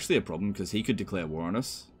 okay, that's actually a problem, because he could declare war on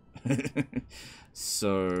us.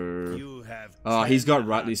 So... You have he's got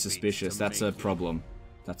rightly suspicious. That's a problem.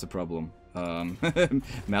 That's a problem.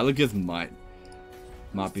 Malagath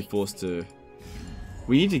might be forced to...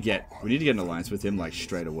 We need to get an alliance with him, like,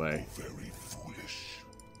 straight away. Very foolish.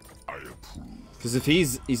 I approve. Because if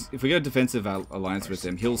if we get a defensive alliance with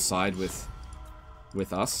him, he'll side with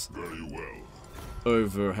us. Very well.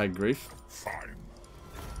 Over Hag Grief. Fine.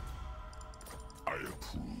 I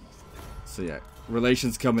approve. So yeah,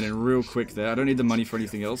 relations coming in real quick there. I don't need the money for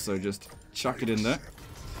anything else, so just chuck it in there.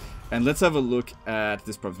 And let's have a look at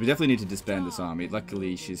this province. We definitely need to disband this army.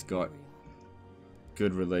 Luckily, she's got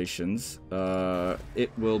good relations. It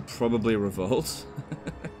will probably revolt.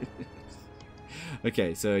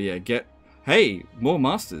 Okay, so yeah, hey, more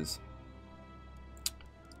masters.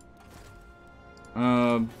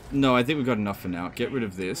 No, I think we've got enough for now. Get rid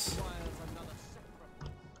of this.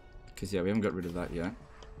 Because, yeah, we haven't got rid of that yet.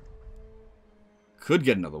 Could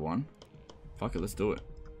get another one. Fuck it, let's do it.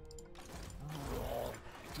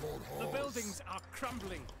 The buildings are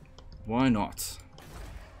crumbling. Why not?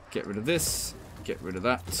 Get rid of this. Get rid of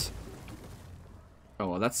that. Oh,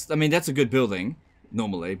 well, that's a good building,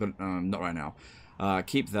 normally, but not right now.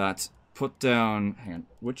 Keep that. Put down... Hang on.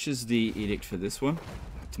 Which is the edict for this one?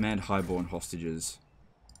 Demand highborn hostages.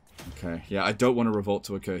 Okay, yeah, I don't want a revolt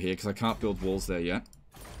to occur here because I can't build walls there yet.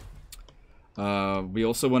 We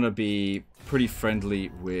also want to be pretty friendly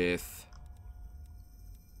with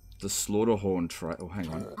the Slaughterhorn tribe. Oh, hang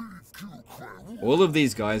on. All of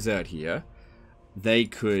these guys out here, they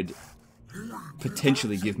could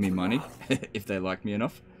potentially give me money if they like me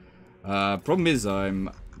enough. Problem is I'm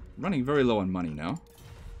running very low on money now.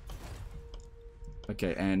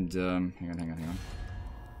 Okay, and hang on.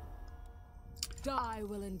 I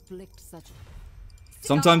will inflict such...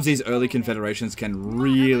 Sometimes these early confederations can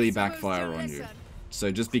really backfire on you. So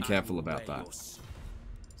just be careful about that.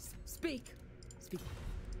 Speak.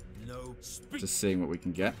 No, speak. Just seeing what we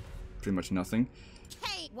can get. Pretty much nothing.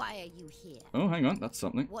 Hey, why are you here? Oh, hang on. That's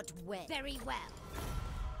something. What way? Very well.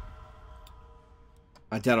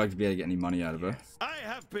 I doubt I could be able to get any money out of her. I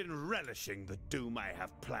have been relishing the doom I have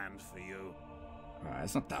planned for you. Alright,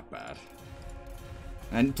 it's not that bad.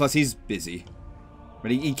 And plus he's busy. But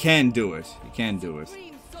he can do it. He can do it.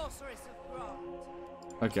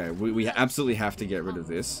 Okay, we absolutely have to get rid of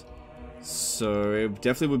this. So it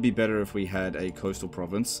definitely would be better if we had a coastal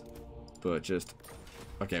province. But just...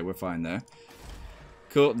 Okay, we're fine there.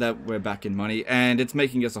 Cool, that we're back in money. And it's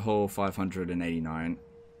making us a whole 589.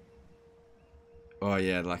 Oh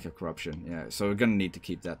yeah, lack of corruption. Yeah, so we're gonna need to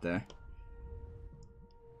keep that there.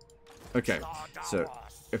 Okay, so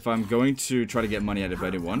if I'm going to try to get money out of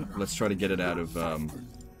anyone, let's try to get it out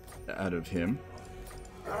of him.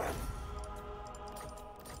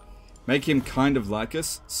 Make him kind of like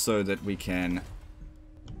us so that we can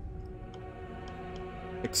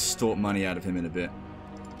extort money out of him in a bit.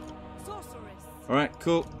 Alright,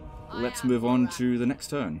 cool. Let's move on to the next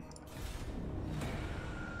turn.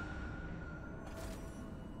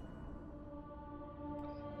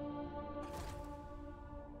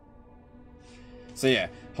 So yeah,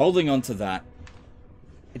 holding on to that,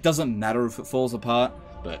 it doesn't matter if it falls apart,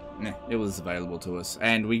 but it was available to us.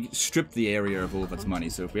 And we stripped the area of all of its money,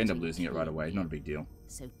 so if we end up losing it right away, not a big deal.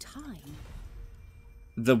 So time.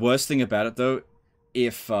 The worst thing about it, though,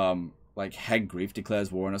 if, like, Hag Grief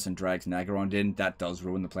declares war on us and drags Nagaron in, that does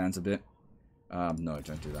ruin the plans a bit. No,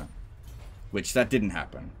 don't do that. Which, that didn't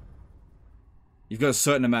happen. You've got a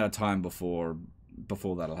certain amount of time before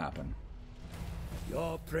that'll happen.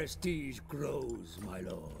 Your prestige grows, my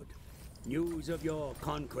lord. News of your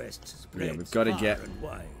conquests spreads We've got to get and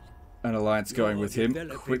wide. an alliance going with him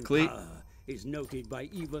Developing quickly. power is noted by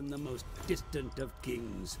even the most distant of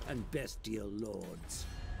kings and bestial lords.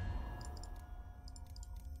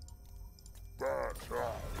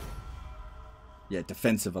 Yeah,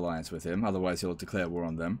 defensive alliance with him, otherwise he'll declare war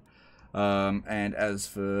on them. And as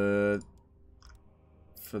for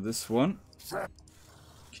this one,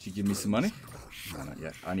 could you give me some money? No, not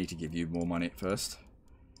yet. I need to give you more money first.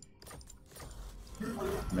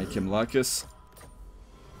 Make him like us.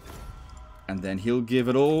 And then he'll give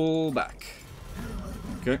it all back.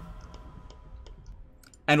 Okay.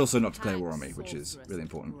 And also not declare war on me, which is really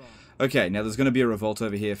important. Okay, now there's going to be a revolt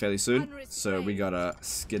over here fairly soon, so we gotta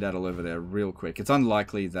skedaddle over there real quick. It's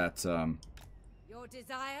unlikely that Your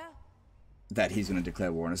desire? that he's going to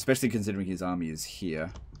declare war on us, especially considering his army is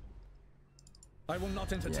here. I will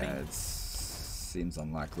not entertain. Yeah, it seems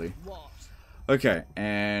unlikely. What? Okay,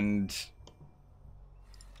 and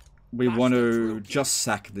we want to just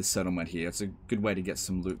sack this settlement here. It's a good way to get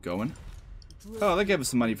some loot going. Oh, they gave us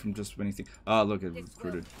some money from just anything. Oh, look, it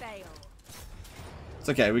recruited. Fail. It's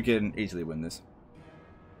okay, we can easily win this.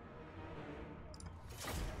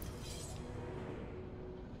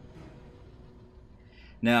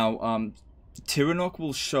 Now, Tyrannok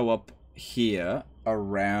will show up here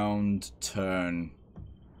around turn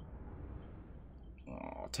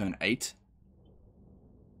 8.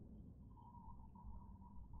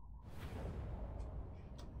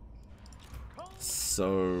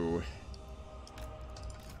 So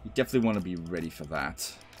you definitely want to be ready for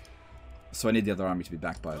that. So I need the other army to be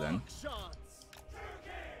back by then.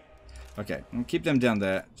 Okay, I'll keep them down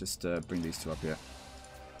there. Just bring these two up here.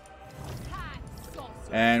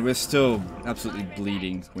 And we're still absolutely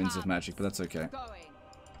bleeding winds of magic, but that's okay.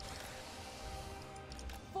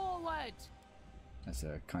 Forward. That's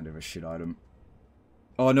a kind of a shit item.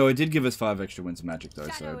 Oh no, it did give us 5 extra winds of magic though,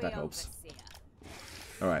 so that helps.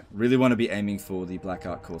 Alright, really want to be aiming for the Black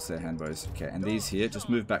Ark Corsair handbows. Okay, and these here, just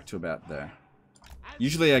move back to about there.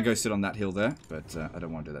 Usually I go sit on that hill there, but I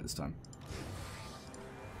don't want to do that this time.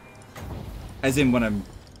 As in when I'm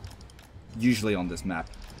usually on this map,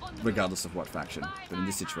 regardless of what faction. But in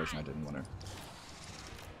this situation I didn't want to.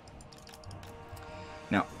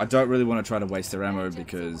 Now, I don't really want to try to waste their ammo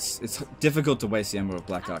because it's difficult to waste the ammo of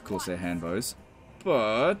Black Ark Corsair handbows.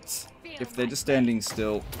 But if they're just standing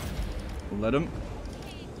still, we'll let them.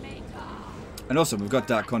 And also, we've got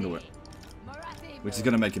Dark Conduit, which is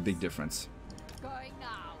going to make a big difference. Going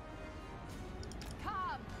now.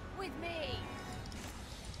 Come with me.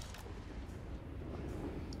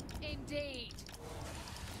 Indeed.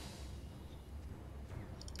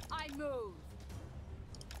 I move.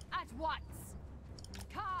 At once.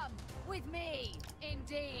 Come with me.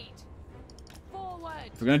 Indeed. Forward.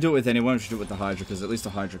 If we're going to do it with anyone, we should do it with the Hydra, because at least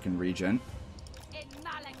the Hydra can regen. In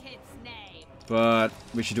Malekith's name. But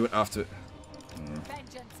we should do it after...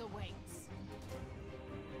 Vengeance awaits.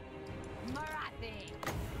 Morathi.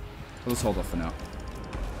 Let's hold off for now.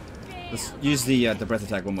 Let's use the breath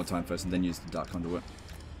attack one more time first, and then use the Dark Conduit.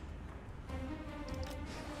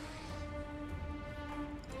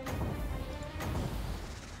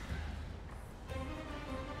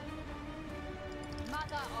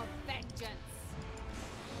 Mother of vengeance.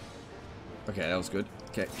 Okay, that was good.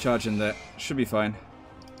 Okay, charge in there. Should be fine.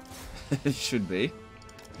 It should be.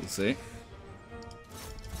 We'll see.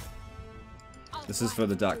 This is for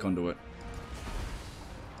the Dark Conduit.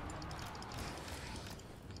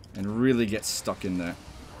 And really get stuck in there.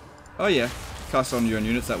 Oh yeah, cast on your own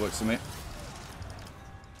units, that works for me.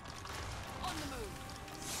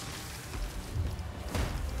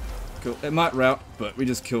 Cool, it might rout, but we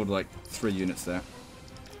just killed like 3 units there.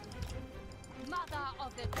 Mother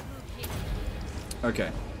of the true king.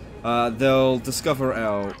 Okay, they'll discover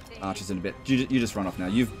our archers in a bit. You just run off now,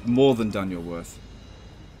 you've more than done your worth.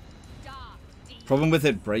 Problem with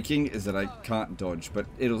it breaking is that I can't dodge, but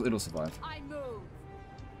it'll survive. I move.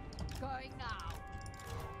 Going now.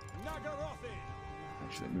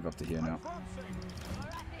 Actually, move up to here now.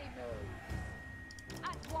 Morathi move.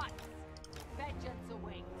 At once. Vengeance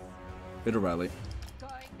awaits. It'll rally.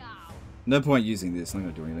 Going now. No point using this, I'm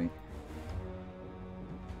not gonna do anything.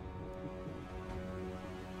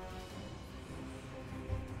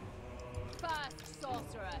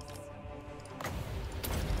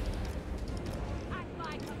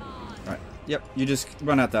 Yep, you just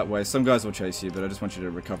run out that way. Some guys will chase you, but I just want you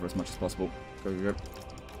to recover as much as possible. Go, go, go.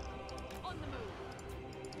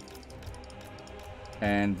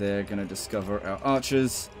 And they're going to discover our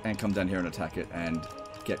archers and come down here and attack it and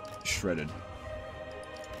get shredded.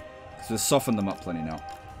 So soften them up plenty now.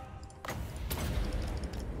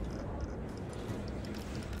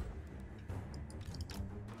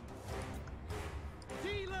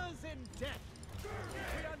 Dealers in debt.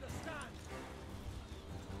 We understand.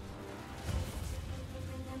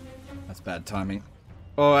 That's bad timing.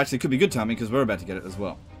 Oh, actually, it could be good timing because we're about to get it as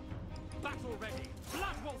well. Battle ready.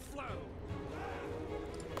 Blood will flow.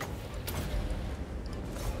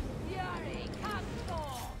 Fury, come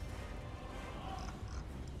forth!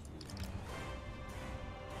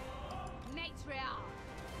 Matriarch!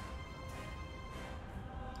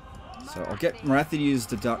 So I'll get Morathi to use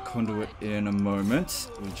the Dark Conduit in a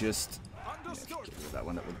moment. We just Understood. get rid of that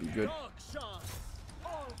one. That would be good. Dark shard.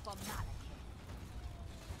 All for Malachite.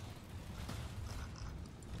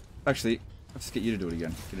 Actually, let's get you to do it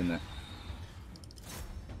again. Get in there.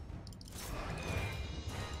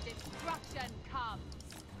 Destruction comes.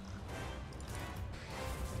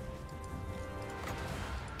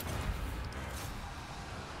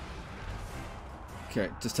 Okay,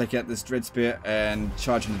 just take out this Dread Spear and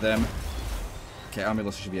charge into them. Okay, army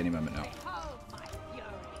loss should be any moment now. Behold my fury.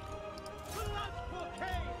 Blood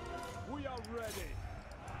bouquet. We are ready.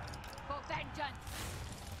 For vengeance.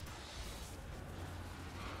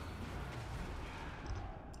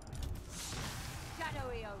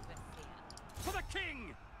 Shadowy overseer. For the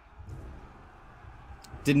king.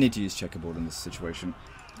 Didn't need to use checkerboard in this situation.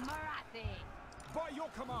 Morathi. By your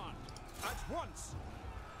command. At once.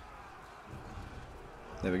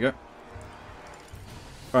 There we go.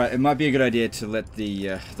 Alright, it might be a good idea to let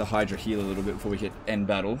the Hydra heal a little bit before we hit end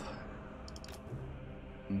battle.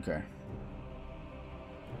 Okay.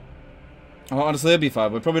 Oh, honestly, it'll be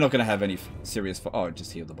fine. We're probably not going to have any serious... Oh, it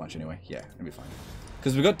just healed a bunch anyway. Yeah, it'll be fine.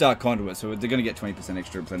 Because we've got Dark Conduit, so they're going to get 20%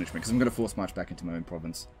 extra replenishment. Because I'm going to force march back into my own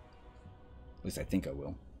province. At least I think I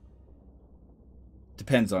will.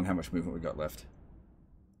 Depends on how much movement we've got left.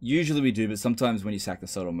 Usually we do, but sometimes when you sack the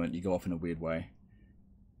settlement, you go off in a weird way.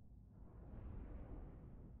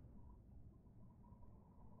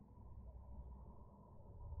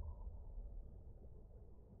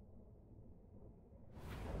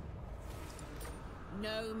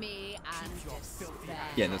 Know me and despair.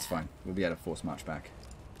 Yeah, that's fine. We'll be able to force march back.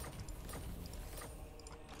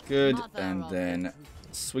 Good, and then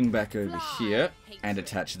swing back over here and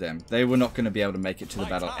attach them. They were not going to be able to make it to the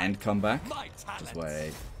battle and come back. Which is why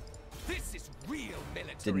This is real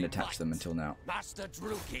military I didn't attach them until now. Master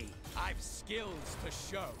Druki, I've skills to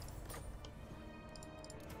show.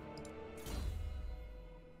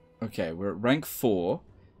 Okay, we're at rank 4,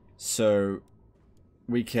 so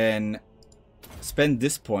we can spend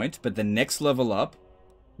this point, but the next level up,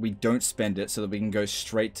 we don't spend it so that we can go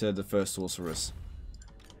straight to the first sorceress.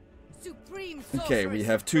 Supreme Okay, we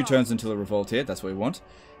have 2 turns until a revolt here, that's what we want.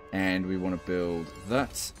 And we want to build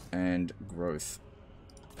that and growth.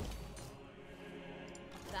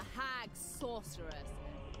 The hag sorceress.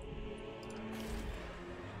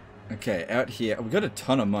 Okay, out here, we got a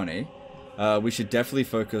ton of money. We should definitely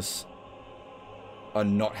focus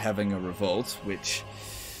on not having a revolt, which...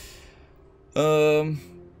 yeah,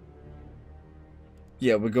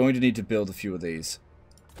 we're going to need to build a few of these.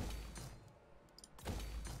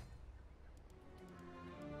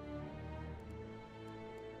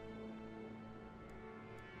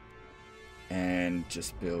 And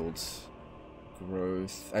just build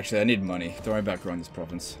growth. Actually, I need money. Don't worry about growing this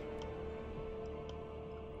province.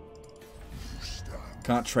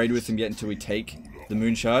 Can't trade with them yet until we take the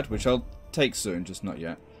Moon Shard, which I'll take soon, just not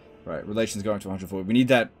yet. Right, relations going to 104. We need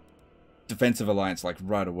that defensive alliance, like,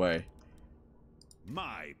 right away.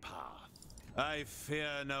 My path. I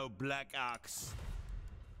fear no black ox.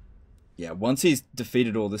 Yeah, once he's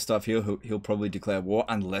defeated all this stuff, he'll probably declare war,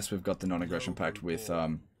 unless we've got the non-aggression pact with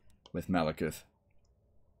Malekith.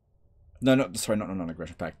 No, not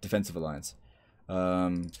non-aggression pact. Defensive alliance.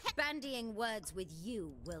 Bandying words with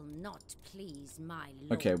you will not please my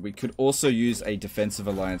lord. Okay, we could also use a defensive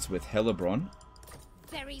alliance with Helebron,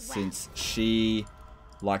 Very well. since she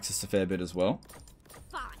likes us a fair bit as well.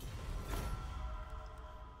 Fine.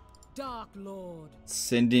 Dark Lord.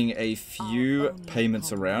 Sending a few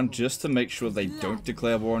payments around just to make sure they don't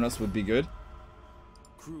declare war on us would be good.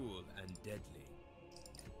 Cruel and deadly.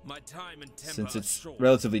 My time and temper Since are it's short.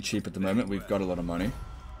 relatively cheap at the moment, we've got a lot of money.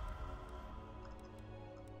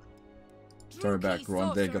 Sorry about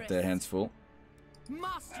Ron, they got their hands full.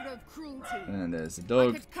 Master of cruelty. And there's the I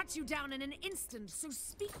dog. could cut you down in an instant, so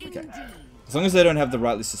speak Okay. indeed. As long as they don't have the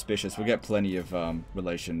rightly suspicious, we'll get plenty of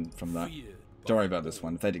relation from that. Don't worry about this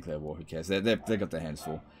one. If they declare war, who cares? They got their hands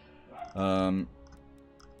full.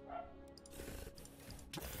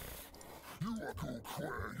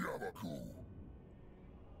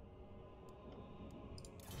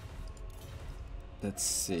 Let's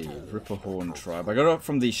see. Ripperhorn tribe. I got it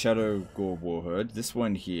from the Shadow Gore Warherd. This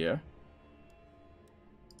one here.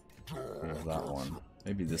 Or that one.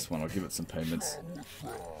 Maybe this one. I'll give it some payments.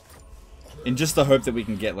 In just the hope that we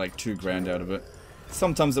can get like 2 grand out of it.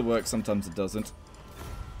 Sometimes it works, sometimes it doesn't.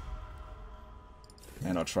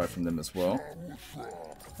 And I'll try from them as well.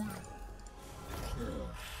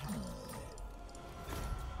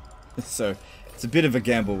 So, it's a bit of a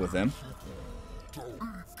gamble with them.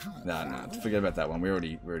 Nah, forget about that one. We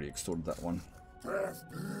already extorted that one.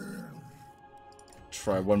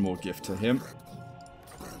 Try one more gift to him.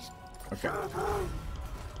 Okay.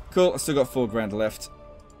 Cool, I still got 4 grand left.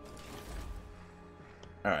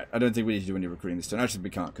 Alright, I don't think we need to do any recruiting this turn. Actually,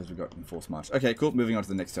 we can't because we got Enforced March. Okay, cool, moving on to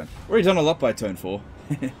the next turn. Already done a lot by turn 4.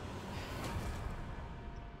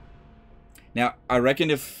 Now, I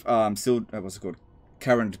reckon if, what's it called?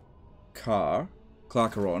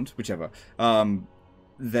 Clarkarond, whichever,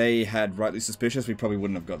 they had rightly suspicious, we probably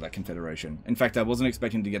wouldn't have got that confederation. In fact, I wasn't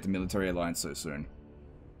expecting to get the military alliance so soon.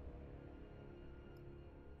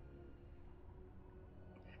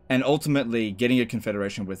 And ultimately, getting a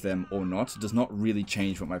confederation with them or not does not really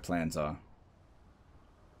change what my plans are.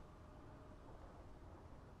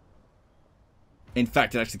 In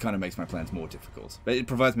fact, it actually kind of makes my plans more difficult. But it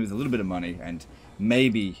provides me with a little bit of money, and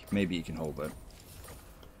maybe you can hold it.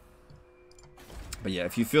 But yeah,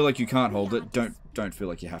 if you feel like you can't hold it, don't feel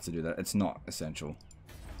like you have to do that. It's not essential.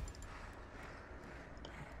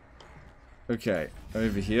 Okay,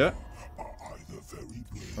 over here.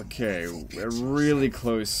 Okay, we're really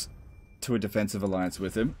close to a defensive alliance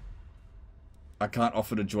with him. I can't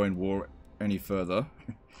offer to join war any further.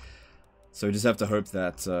 So we just have to hope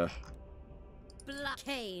that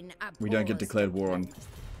we don't get declared war on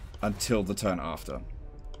until the turn after.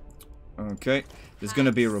 Okay, there's going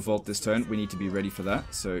to be a revolt this turn. We need to be ready for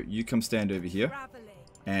that. So you come stand over here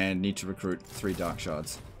and need to recruit 3 dark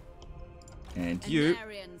shards. And you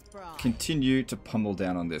continue to pummel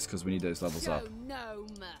down on this because we need those levels up.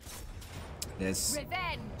 There's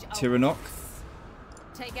Tyrannok.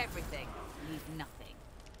 Take everything, leave nothing.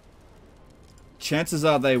 Chances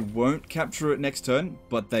are they won't capture it next turn,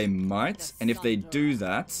 but they might. And if they do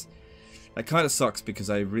that, that kind of sucks because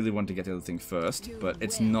I really want to get the other thing first, but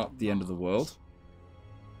it's not the end of the world.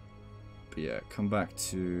 But yeah, come back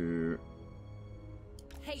to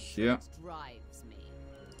here.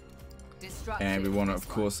 And we want to, of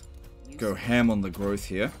course, go ham on the growth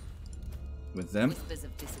here with them. Whispers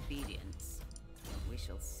of disobedience. We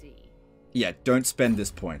shall see. Yeah, don't spend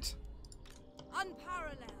this point.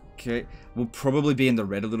 Unparalleled. Okay, we'll probably be in the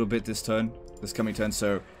red a little bit this turn, this coming turn,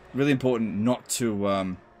 so really important not to,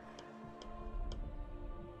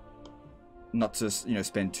 you know,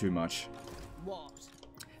 spend too much. What?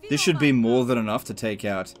 This should be more than enough to take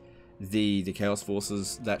out the Chaos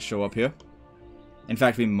Forces that show up here. In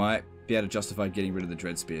fact, we might be able to justify getting rid of the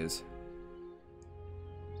Dread Spears.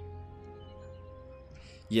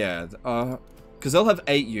 Yeah, because they'll have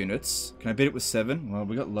 8 units. Can I beat it with 7? Well,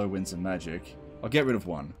 we got low winds and magic. I'll get rid of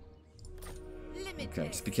 1. Okay,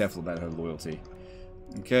 just be careful about her loyalty.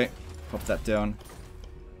 Okay, pop that down.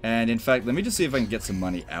 And in fact, let me just see if I can get some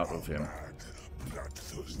money out of him.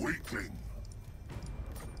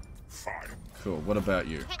 Cool, what about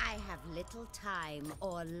you? I have little time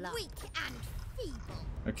or luck. Weak and feeble.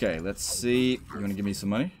 Okay, let's see. You want to give me some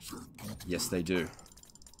money? Yes, they do.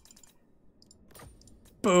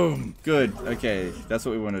 Boom! Good. Okay, that's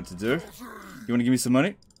what we wanted to do. You want to give me some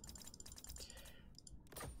money?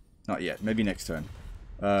 Not yet. Maybe next turn.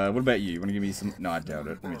 What about you? You want to give me some... No, I doubt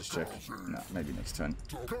it. Let me just check. No, maybe next turn.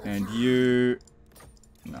 And you...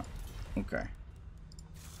 No. Okay.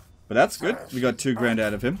 But that's good. We got 2 grand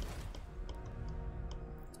out of him.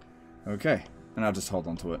 Okay. And I'll just hold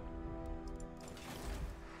on to it.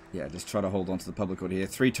 Yeah, just try to hold on to the public order here.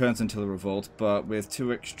 3 turns until the revolt, but with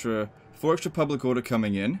 4 extra public order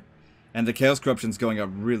coming in, and the chaos corruption's going up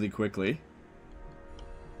really quickly.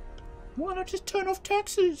 Why not just turn off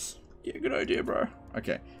taxes? Yeah, good idea, bro.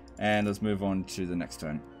 Okay, and let's move on to the next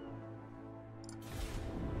turn.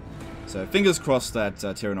 So fingers crossed that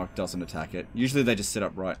Tyrannok doesn't attack it. Usually they just sit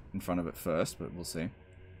up right in front of it first, but we'll see.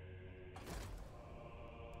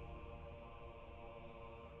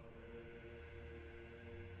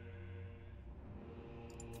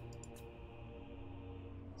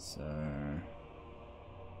 So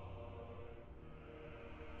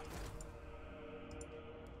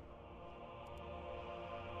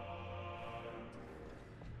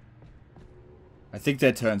I think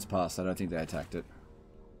their turn's passed. I don't think they attacked it.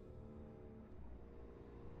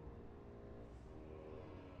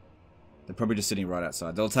 They're probably just sitting right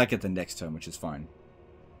outside. They'll attack it the next turn, which is fine.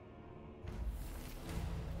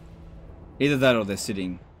 Either that or they're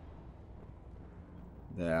sitting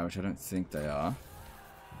there, which I don't think they are.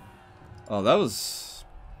 Oh, that was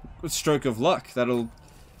a good stroke of luck. That'll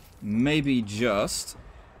maybe just...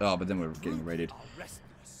 Oh, but then we're getting raided.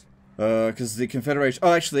 Because the Confederation...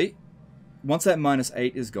 Oh, actually, once that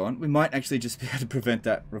 -8 is gone, we might actually just be able to prevent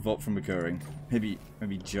that revolt from occurring. Maybe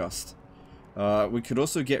just. We could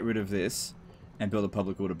also get rid of this and build a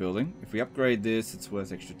public order building. If we upgrade this, it's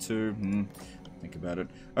worth extra 2. Think about it.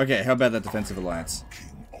 Okay, how about that defensive alliance?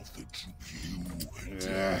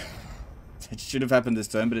 It should have happened this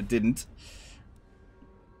turn, but it didn't.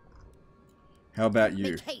 How about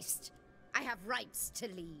you? Make haste. I have rights to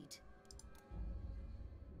lead.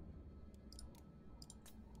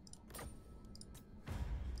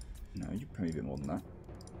 No, you pay me a bit more than that.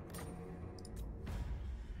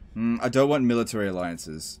 I don't want military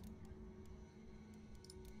alliances.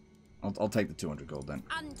 I'll take the 200 gold then.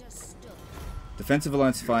 Understood. Defensive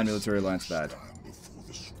alliance fine, military alliance bad.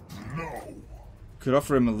 Could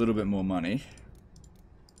offer him a little bit more money.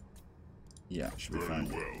 Yeah, should be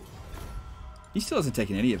fine. He still hasn't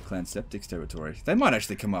taken any of Clan Septic's territory. They might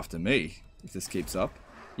actually come after me if this keeps up.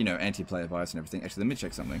 You know, anti-player bias and everything. Actually, let me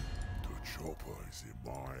check something. The chopper is in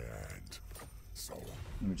my hand. So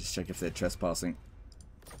Let me just check if they're trespassing.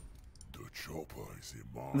 the chopper is in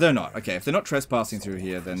my They're not. Okay, if they're not trespassing through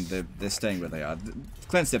here, then they're staying where they are.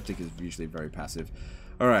 Clan Septic is usually very passive.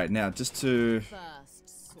 Alright, now, just to... First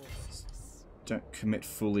sorceress. Don't commit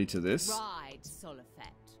fully to this. Ride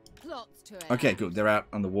Solifet. Plots to it. Okay, good. They're out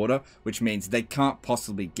on the water, which means they can't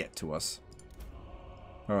possibly get to us.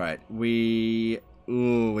 Alright, we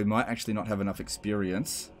might actually not have enough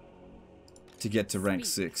experience to get to rank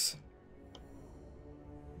 6.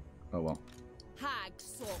 Oh well. Hag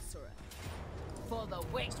sorcerer. For the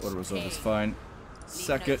witch. Auto resolve is king. fine.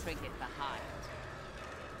 Sack Leave it. no trinket behind.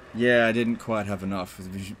 Yeah, I didn't quite have enough,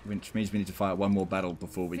 which means we need to fight one more battle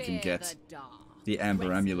before we can Fear get the dark. the Amber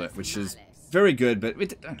Restless Amulet, which is malice. very good, but we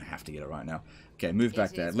don't have to get it right now. Okay, move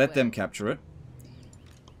back It there. is Let them well. capture it.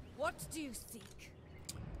 What do you seek?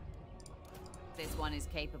 This one is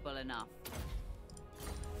capable enough.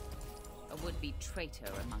 A would-be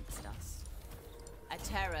traitor amongst us. A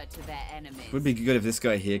terror to their enemies. Would be good if this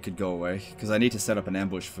guy here could go away, because I need to set up an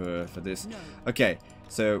ambush for this. Okay,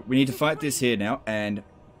 so we need to fight this here now, and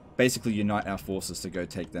basically unite our forces to go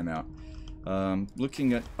take them out.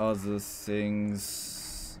 Looking at other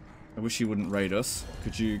things, I wish he wouldn't raid us.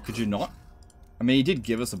 Could you not? I mean, he did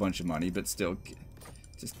give us a bunch of money, but still, could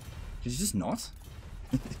you just not?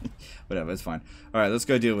 Whatever, it's fine. All right, let's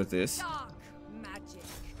go deal with this. Dark magic.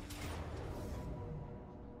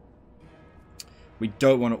 We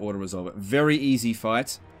don't want to auto-resolve it. Very easy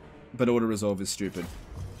fight, but auto-resolve is stupid.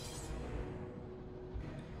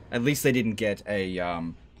 At least they didn't get a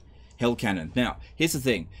hell cannon. Now, here's the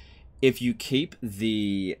thing. If you keep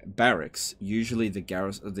the barracks, usually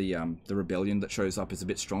the rebellion that shows up is a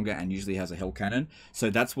bit stronger and usually has a hell cannon. So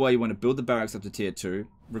that's why you want to build the barracks up to tier 2,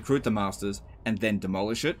 recruit the masters, and then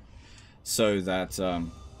demolish it. So that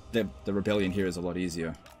the rebellion here is a lot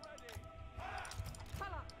easier.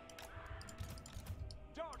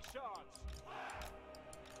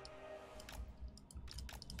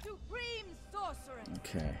 Supreme sorceress.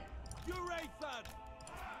 Okay.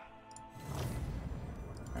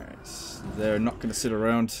 Alright, so they're not going to sit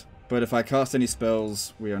around, but if I cast any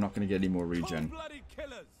spells, we are not going to get any more regen. Bloody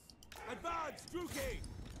killers! Advance, Druki!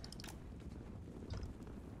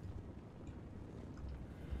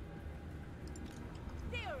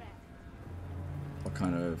 What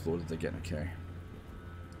kind of lord did they get? Okay.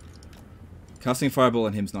 Casting Fireball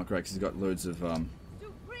on him's not great because he's got loads of Supreme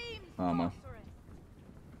armor.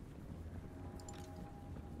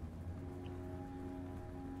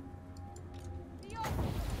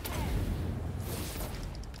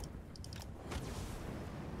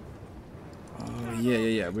 Oh,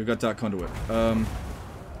 yeah. We've got Dark Conduit.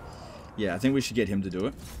 Yeah, I think we should get him to do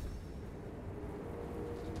it.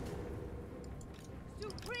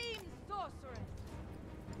 Supreme sorceress.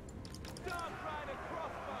 Dark Rider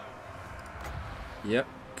crossbow! Yep,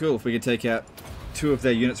 cool. If we can take out 2 of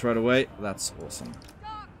their units right away, that's awesome.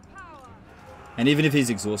 Dark power. And even if he's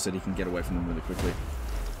exhausted, he can get away from them really quickly.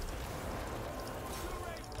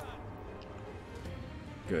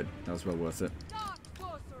 Good. That was well worth it. Dark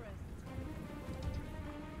sorceress.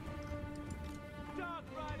 Dark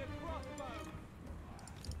Rider crossbow!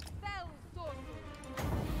 Fell sorceress.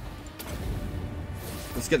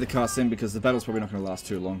 Let's get the cast in because the battle's probably not going to last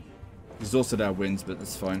too long. Exhausted our wins, but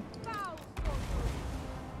that's fine. Foul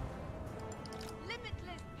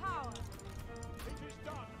limitless power. It is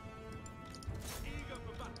done. Eager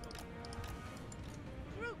for battle.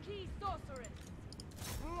 True key sorceress.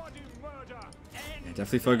 Bloody murder. Yeah,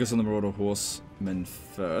 definitely focus on the Marauder Horsemen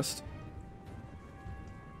first.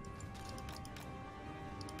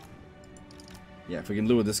 Yeah, if we can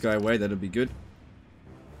lure this guy away, that'll be good.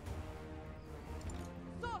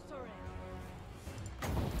 Sorceress.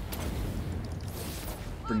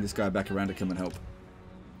 Bring this guy back around to come and help.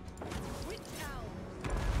 Witch owl.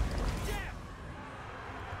 Death.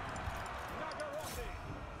 Nagarotti.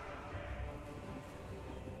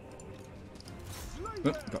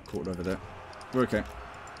 Oh, got caught over there. We're okay.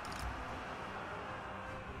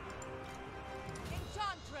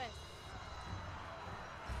 Enchantress.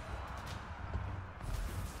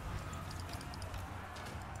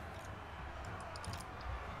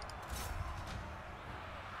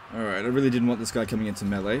 Alright, I really didn't want this guy coming into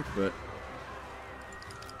melee, but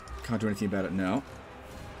can't do anything about it now.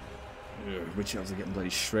 Ugh, witch elves are getting bloody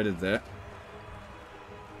shredded there.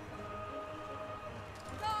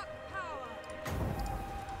 Dark power.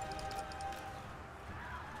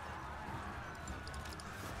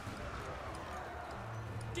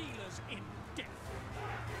 Dealers in death.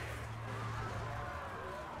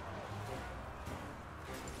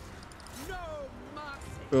 No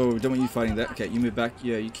mercy. Oh, don't want you fighting that. Okay, you move back.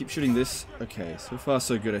 Yeah, you keep shooting this. Okay, so far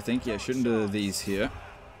so good, I think. Yeah, shoot into these here.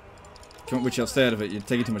 Come on, witch elf, stay out of it. You're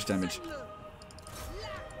taking too much damage.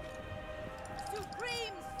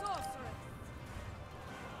 Supreme sorceress.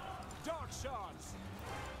 Dark shards.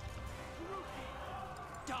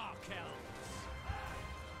 Dark elves.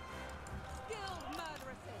 Skilled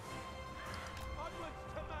murderesses. Onwards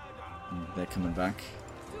to murder. They're coming back.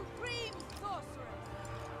 Supreme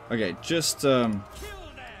sorceress. Okay, just Kill them.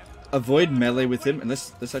 avoid melee with him, and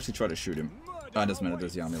let's actually try to shoot him. Ah, it doesn't matter,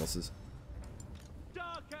 there's the army losses.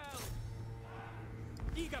 Dark elves.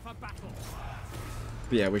 Eager for battle.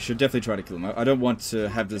 But yeah, we should definitely try to kill him. I don't want to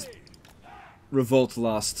have this revolt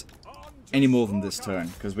last any more than this turn,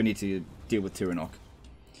 because we need to deal with Tyrannok.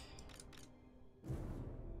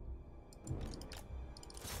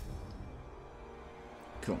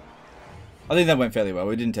 Cool. I think that went fairly well.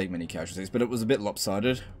 We didn't take many casualties, but it was a bit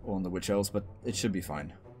lopsided on the Witch Elves, but it should be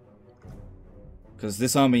fine. Because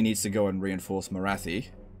this army needs to go and reinforce Morathi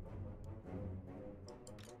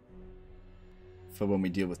for when we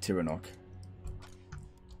deal with Tyrannok.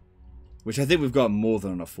 Which I think we've got more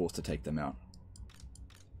than enough force to take them out.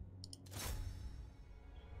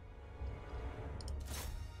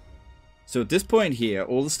 So at this point here,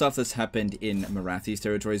 all the stuff that's happened in Morathi's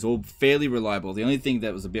territory is all fairly reliable. The only thing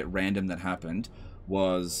that was a bit random that happened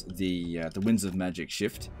was the Winds of Magic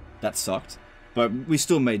shift. That sucked. But we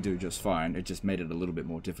still may do just fine. It just made it a little bit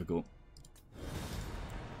more difficult.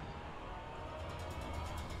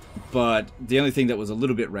 But the only thing that was a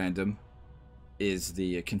little bit random is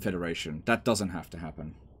the Confederation. That doesn't have to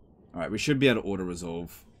happen. Alright, we should be able to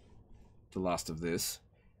auto-resolve the last of this.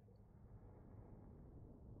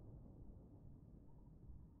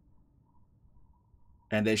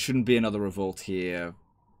 And there shouldn't be another revolt here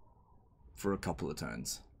for a couple of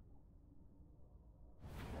turns.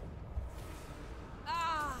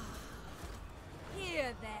 Ah,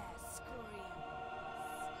 hear their screams.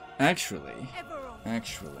 Actually,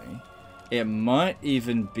 it might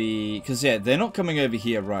even be... Because, yeah, they're not coming over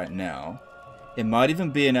here right now. It might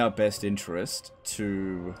even be in our best interest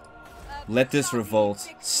to let this revolt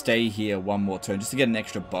stay here one more turn, just to get an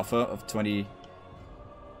extra buffer of 20...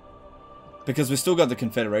 Because we've still got the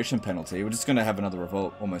Confederation penalty, we're just going to have another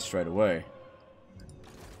revolt almost straight away.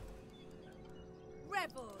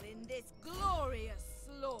 Revel in this glorious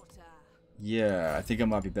slaughter. Yeah, I think it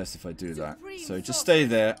might be best if I do that. So just stay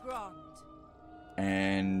there,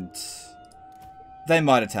 and they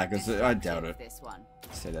might attack us. I doubt it. This one.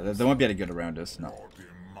 Stay there. They won't be able to get around us. No. Your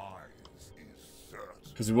demise is certain.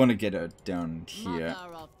 Because we want to get her down here.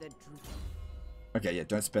 Mother of the Druid. Okay, yeah,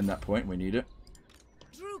 don't spend that point. We need it.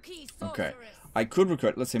 Druki Okay. sorceress. I could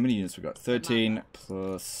recruit. Let's see how many units we got. 13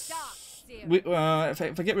 plus... Dark seer.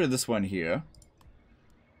 If I get rid of this one here,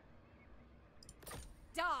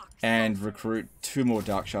 Dark and sorceress. recruit 2 more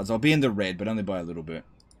Dark Shards, I'll be in the red, but only by a little bit.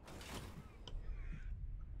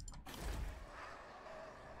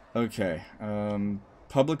 Okay.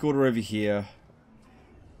 Public order over here.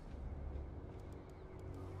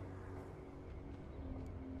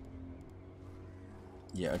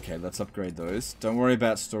 Yeah, okay, let's upgrade those. Don't worry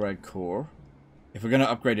about Storag Core. If we're going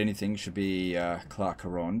to upgrade anything, it should be Clark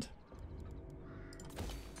Harond.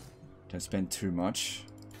 Don't spend too much.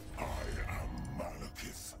 I am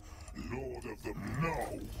Malekith, Lord of the...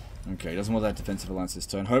 No! Okay, he doesn't want that defensive alliance this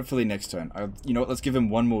turn. Hopefully next turn. You know what, let's give him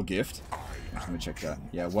one more gift. Let me check that.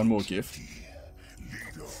 Yeah, one more gift.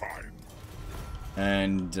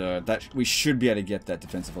 And that we should be able to get that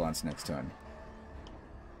defensive alliance next turn.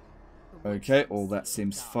 Okay, all that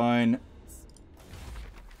seems fine.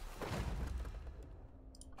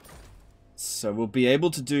 So we'll be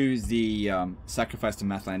able to do the sacrifice to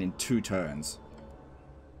Mathland in 2 turns.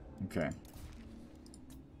 Okay.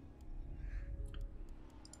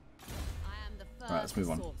 Alright, let's move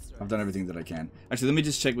on. I've done everything that I can. Actually, let me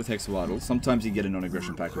just check with Hexawaddle. Sometimes you get a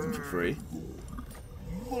non-aggression pack with him for free.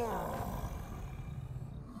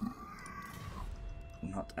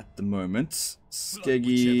 Not at the moment.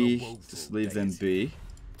 Skeggy, just leave them be.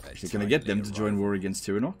 Actually, can I get them to join war against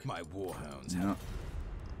Tyrannok? My warhounds. No.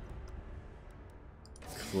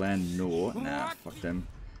 Clan Nor. Nah, fuck them.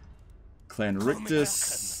 Clan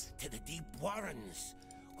Rictus. To the deep warrens.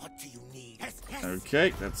 What do you need?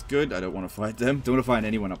 Okay, that's good. I don't want to fight them. Don't want to find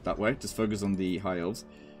anyone up that way. Just focus on the high elves.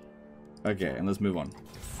 Okay, and let's move on.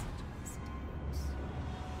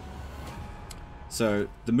 So,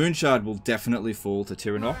 the Moonshard will definitely fall to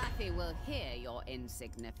Tyrannok. Morathi will hear you're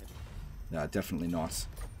insignificant. Nah, definitely not.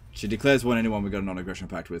 She declares war on anyone we got a non-aggression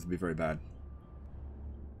pact with. It'd be very bad.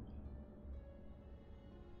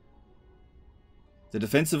 The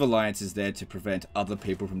defensive alliance is there to prevent other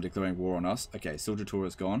people from declaring war on us. Okay, Sildrator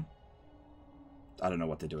is gone. I don't know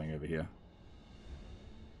what they're doing over here.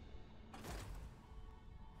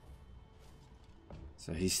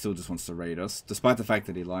 So he still just wants to raid us, despite the fact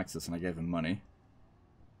that he likes us and I gave him money.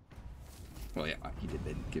 Well, yeah, he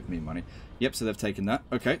didn't give me money. Yep, so they've taken that.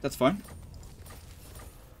 Okay, that's fine.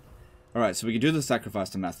 Alright, so we can do the sacrifice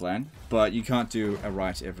to Mathland, but you can't do a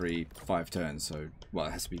rite every 5 turns, so... Well,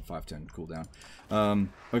 it has to be 5-turn cooldown.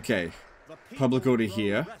 Okay. Public order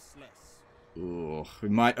here. Ooh, we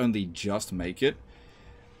might only just make it.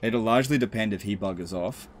 It'll largely depend if he buggers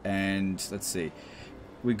off. And, let's see.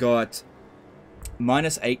 We got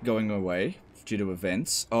 -8 going away due to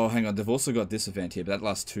events. Oh, hang on, they've also got this event here, but that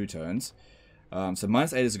lasts 2 turns. So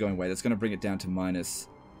 -8 is going away. That's going to bring it down to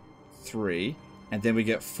 -3. And then we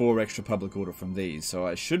get 4 extra public order from these. So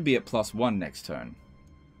I should be at +1 next turn.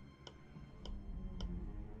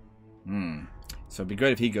 So it'd be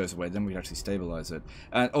great if he goes away, then we can actually stabilize it.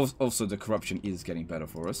 And also the corruption is getting better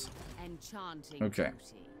for us. Enchanting okay.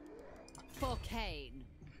 beauty. For Cain.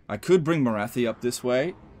 I could bring Morathi up this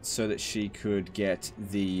way so that she could get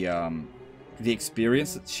the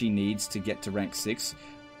experience that she needs to get to rank 6.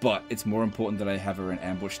 But it's more important that I have her in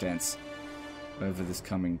ambush stance over this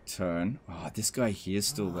coming turn. Oh, this guy here is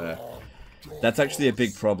still there. That's actually a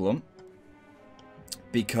big problem.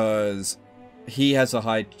 Because he has a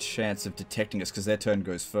high chance of detecting us because their turn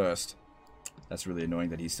goes first. That's really annoying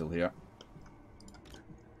that he's still here.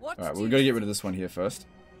 Alright, well, we've got to get rid of this one here first.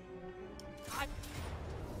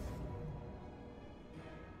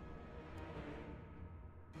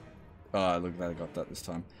 Ah, look, glad I got that this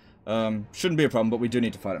time. Shouldn't be a problem, but we do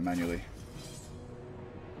need to fight it manually.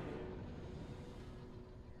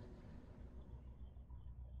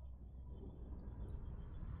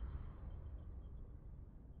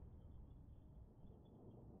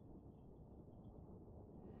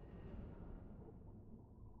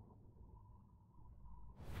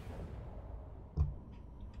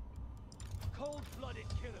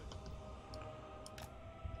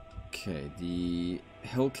 Okay, the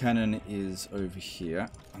Hell Cannon is over here.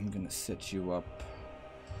 I'm gonna set you up.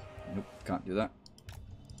 Nope, can't do that.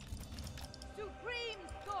 Do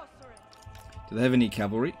they have any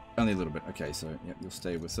cavalry? Only a little bit. Okay, so yep, you'll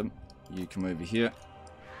stay with them. You come over here.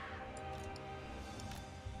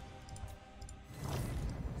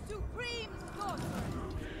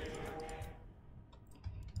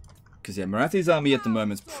 Because yeah, Morathi's army at the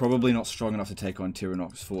moment is probably not strong enough to take on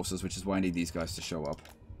Tyrannok's forces, which is why I need these guys to show up.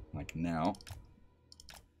 Like now.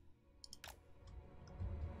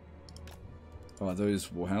 Oh, are those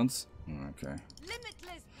warhounds? Okay.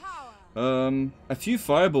 A few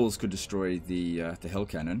fireballs could destroy the Hell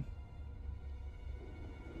Cannon.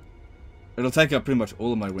 It'll take out pretty much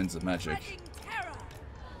all of my winds of magic.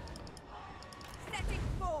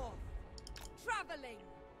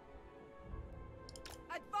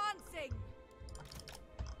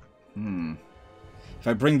 If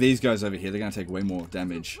I bring these guys over here, they're going to take way more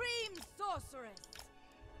damage.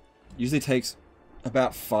 Usually takes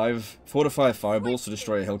about 4 to 5 fireballs to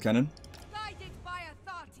destroy a Hell Cannon.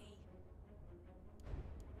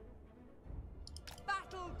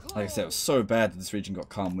 Like I said, it was so bad that this region got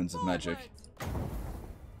calm winds of magic.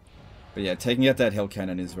 But yeah, taking out that Hell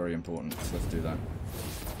Cannon is very important, so let's do that.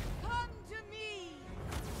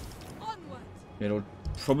 It'll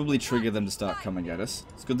probably trigger them to start coming at us.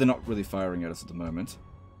 It's good they're not really firing at us at the moment.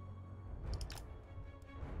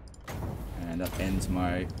 And that ends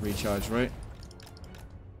my recharge rate.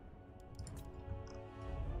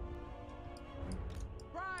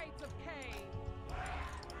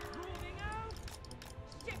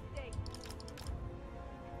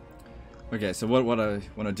 Okay, so what I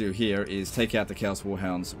want to do here is take out the Chaos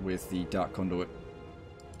Warhounds with the Dark Conduit.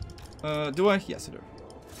 Do I? Yes, I do.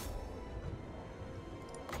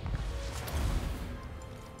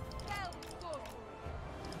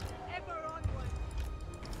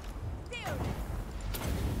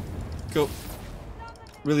 Cool.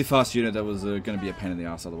 Really fast unit that was going to be a pain in the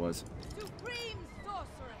ass otherwise.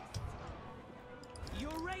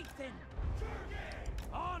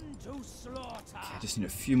 Okay, just need a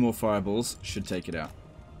few more fireballs. Should take it out.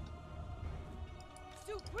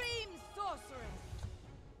 Supreme sorceress.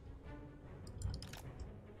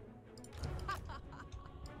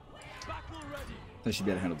 Battle ready. They should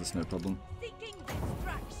be able to handle this, no problem. Seeking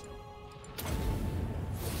distraction.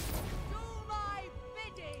 Do my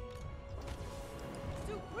bidding.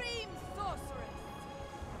 Supreme sorceress.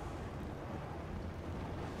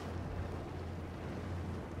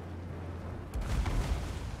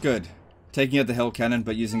 Good. Taking out the Hell Cannon,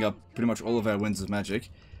 but using up pretty much all of our Winds of Magic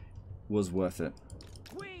was worth it.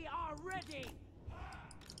 We are ready.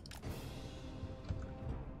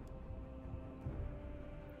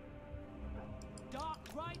 Dark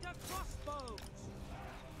Rider crossbows.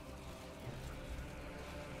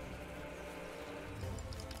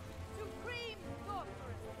 Supreme sorceress.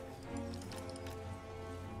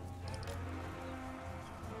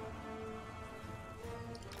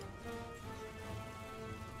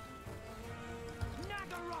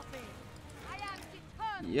 Nagarothi. I am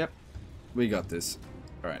determined. Yep. We got this.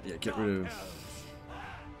 Alright, yeah, get rid of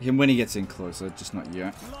him when he gets in closer, just not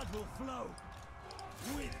yet. Blood will flow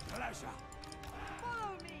with pleasure.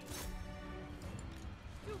 Follow me.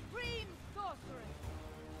 Supreme sorceress.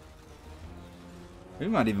 We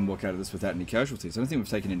might even walk out of this without any casualties. I don't think we've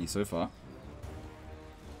taken any so far.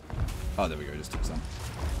 Oh, there we go, just took some.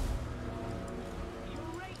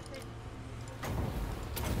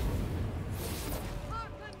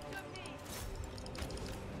 Hearken to me.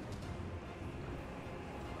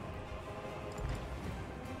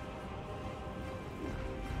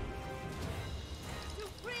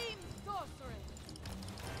 Supreme sorceress.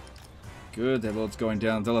 Good, their lord's going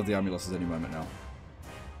down. They'll have the army losses any moment now.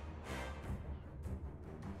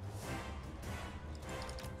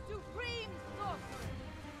 Supreme sorceress.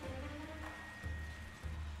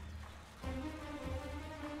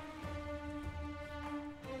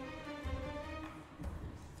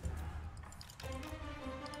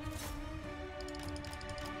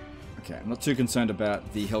 Okay, I'm not too concerned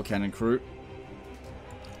about the Hell Cannon crew.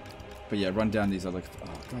 But yeah, run down these other...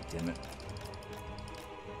 Oh, god damn it.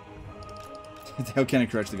 The Hell Cannon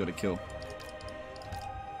crew actually got a kill.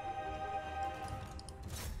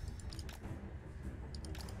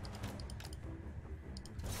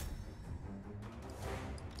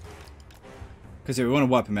 Because yeah, we want to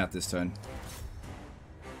wipe him out this turn.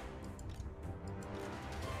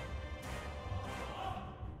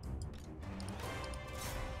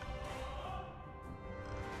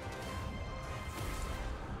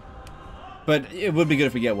 But it would be good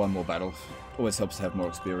if we get one more battle. Always helps to have more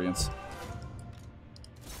experience.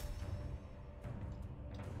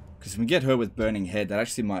 Because if we get her with Burning Head, that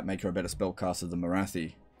actually might make her a better spellcaster than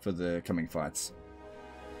Morathi for the coming fights.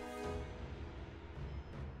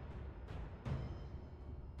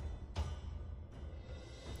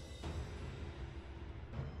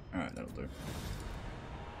 Alright, that'll do.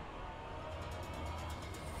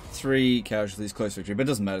 3 casualties, close victory, but it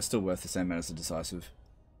doesn't matter, it's still worth the same amount as the decisive.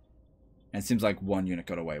 And it seems like one unit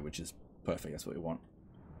got away, which is perfect, that's what we want.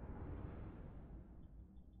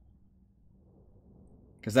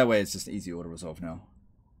 Because that way it's just easy auto resolve now.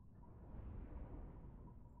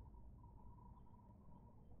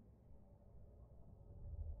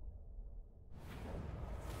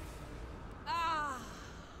 Ah,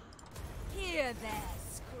 hear their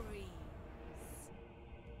screams.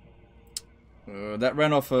 That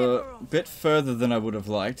ran off a bit further than I would have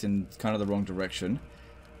liked, in kind of the wrong direction.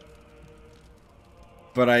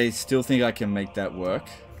 But I still think I can make that work.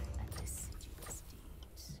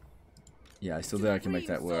 Yeah, I still think I can make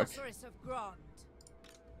that work.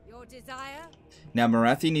 Your desire? Now,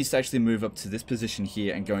 Morathi needs to actually move up to this position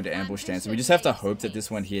here and go into ambush stance. So we just have to hope that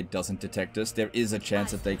this one here doesn't detect us. There is a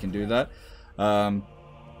chance that they can do that.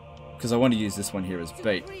 Because I want to use this one here as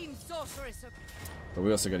bait. But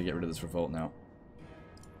we also got to get rid of this revolt now.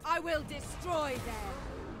 I will destroy them.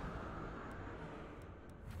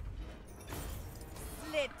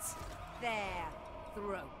 their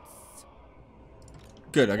throats.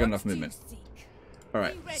 Good, I got What enough do you movement. seek?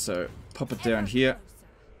 Alright, Be ready. so pop it down Ever here. closer.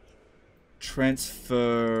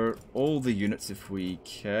 Transfer all the units if we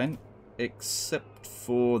can. Except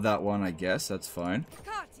for that one, I guess. That's fine.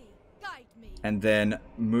 Kati, guide me. And then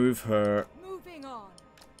move her... Moving on.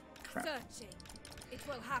 Crap. Searching. It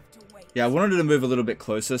will have to wait. Yeah, I wanted her to move a little bit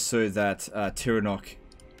closer so that Tyrannok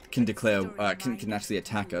can declare, can actually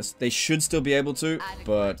attack us. They should still be able to,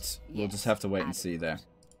 but we'll just have to wait and see there.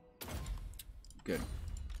 Good.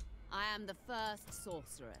 I am the first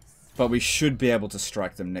sorceress. But we should be able to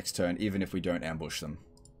strike them next turn, even if we don't ambush them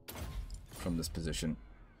from this position.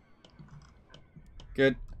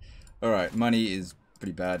 Good. Alright, money is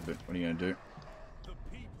pretty bad, but what are you going to do? The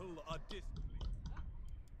people are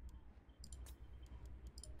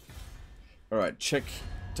Alright, check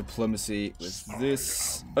diplomacy with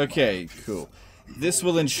this. Okay, cool. This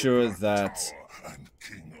will ensure that... And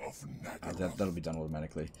King of that'll be done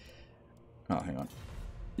automatically. Oh, hang on.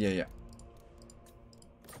 Yeah.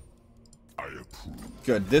 I approve.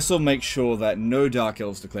 Good. This will make sure that no Dark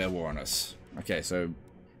Elves declare war on us. Okay, so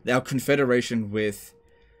our confederation with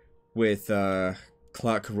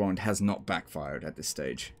Clark Rond has not backfired at this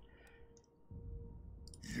stage.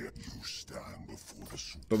 Yet you stand before the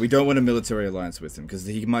supreme. But we don't want a military alliance with him, because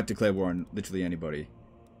he might declare war on literally anybody.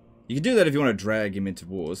 You can do that if you want to drag him into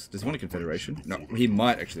wars. Does he want a confederation? No, he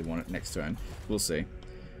might actually want it next turn. We'll see.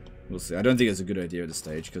 We'll see. I don't think it's a good idea at this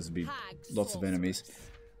stage, because there'll be lots of enemies.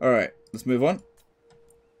 Alright, let's move on.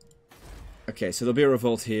 Okay, so there'll be a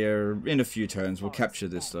revolt here in a few turns. We'll capture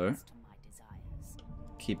this, though.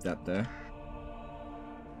 Keep that there.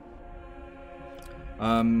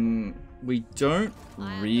 We don't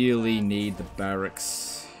really need the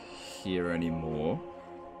barracks here anymore.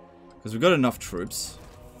 Because we've got enough troops.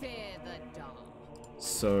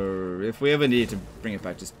 So if we ever need to bring it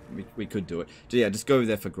back, just we could do it. So yeah, just go over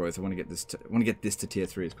there for growth. I want to get this to tier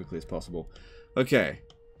 3 as quickly as possible. Okay.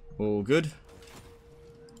 All good.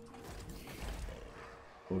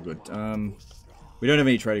 All good. We don't have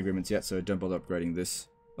any trade agreements yet, so don't bother upgrading this.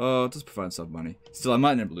 Oh, just provide sub money. Still, I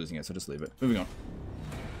might end up losing it, so just leave it. Moving on.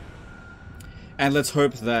 And let's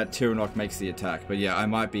hope that Tyrannok makes the attack. But yeah, I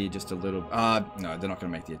might be just a little... no, they're not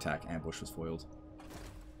going to make the attack. Ambush was foiled.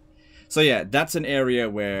 So yeah, that's an area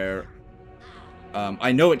where...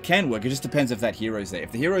 I know it can work. It just depends if that hero's there.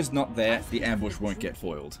 If the hero's not there, the ambush won't get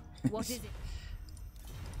foiled. What is it?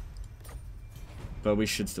 But we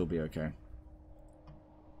should still be okay.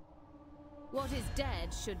 What is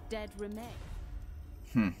dead should dead remain.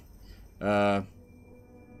 Nah.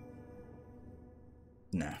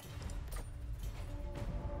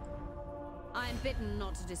 I am bidden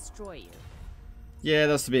not to destroy you. Yeah,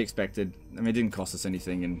 that's to be expected. I mean, it didn't cost us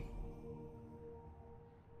anything, and...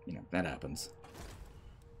 you know, that happens.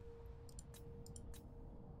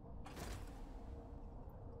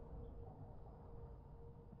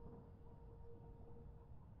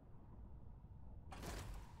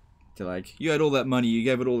 They're like, you had all that money, you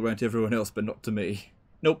gave it all around to everyone else, but not to me.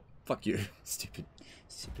 Nope, fuck you. Stupid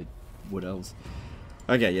wood elves.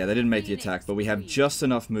 Okay, yeah, they didn't make the attack, but we have just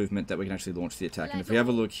enough movement that we can actually launch the attack. And if we have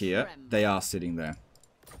a look here, they are sitting there.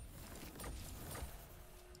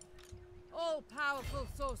 All-powerful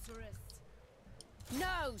sorceress.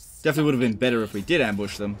 No. Definitely would have been better if we did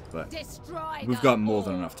ambush them, but Destroy we've got more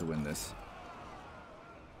than enough to win this.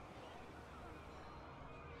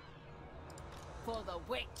 For the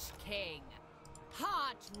Witch King.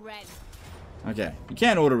 Heart rent. Okay, you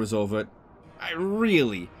can auto-resolve it. I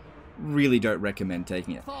really don't recommend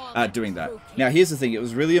taking it, doing that. Now, here's the thing. It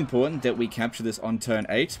was really important that we capture this on turn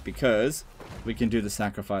 8 because we can do the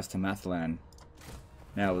sacrifice to Mathlan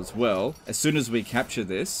now as well. As soon as we capture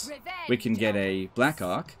this, we can get a Black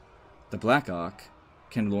Arc. The Black Arc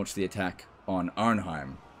can launch the attack on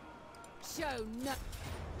Arnheim. Show no.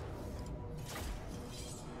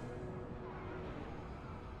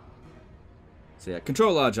 So yeah,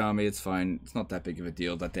 control a large army, it's fine. It's not that big of a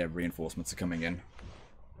deal that their reinforcements are coming in.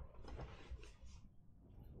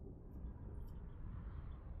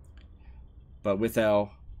 But with our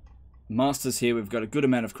masters here, we've got a good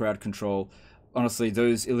amount of crowd control. Honestly,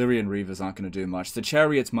 those Illyrian Reavers aren't going to do much. The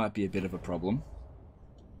chariots might be a bit of a problem.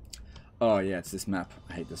 Oh yeah, it's this map.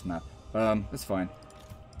 I hate this map. That's fine.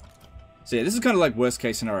 So yeah, this is kind of like worst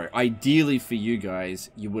case scenario. Ideally for you guys,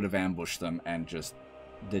 you would have ambushed them and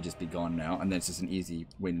they'd just be gone now, and then it's just an easy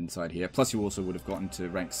win inside here. Plus, you also would have gotten to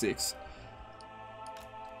rank 6.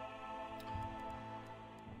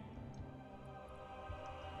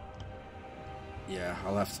 Yeah,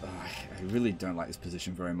 I'll have to... I really don't like this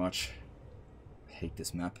position very much. I hate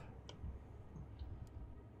this map.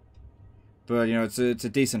 But, you know, it's a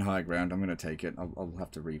decent high ground. I'm going to take it. I'll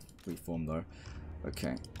have to reform, though.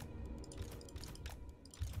 Okay.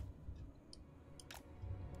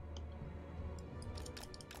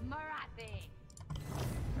 Morathi.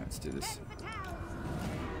 Let's do this.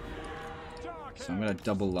 So I'm going to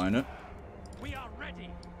double line it. We are ready.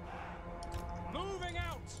 Moving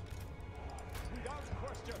out. Without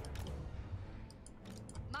question.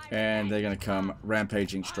 And they're going to come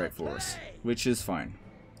rampaging straight for us, which is fine.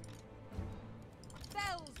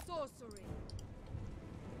 Fell sorcery.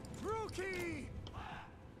 Rookie.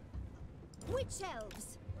 Witch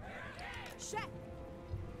elves. Check.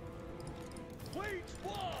 Wage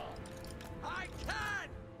war. I can.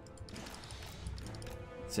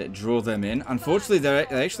 So draw them in. Unfortunately, they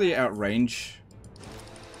actually outrange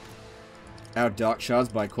our dark shards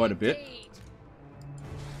by quite a bit.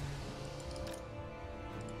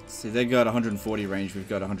 See, they got 140 range, we've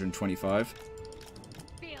got 125.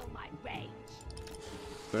 Feel my rage.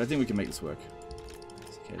 But I think we can make this work.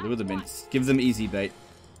 Okay, lure them in. Give them easy bait.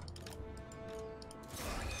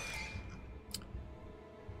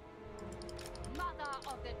 Mother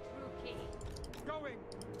of the Druki. Going.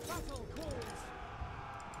 Battle calls.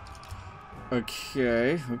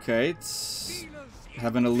 Okay. It's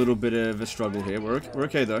having a little bit of a struggle here. We're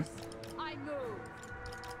okay, though. I move.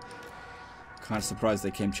 Kind of surprised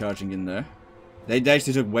they came charging in there. They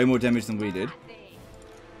actually took way more damage than we did.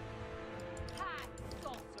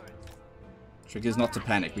 Trick is not to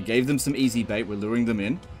panic. We gave them some easy bait. We're luring them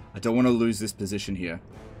in. I don't want to lose this position here.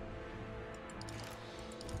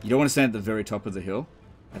 You don't want to stand at the very top of the hill.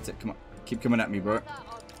 That's it. Come on. Keep coming at me, bro.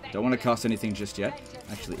 Don't want to cast anything just yet.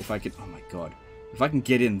 Actually, if I could... Oh my god. If I can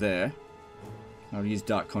get in there, I'll use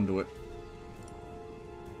Dark Conduit.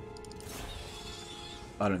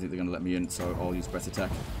 I don't think they're going to let me in, so I'll use Breath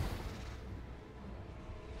Attack.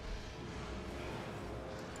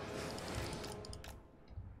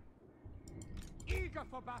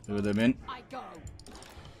 Lure them in. I go.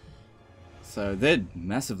 So they're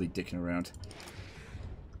massively dicking around.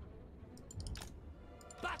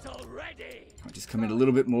 Battle ready. I'll just come in a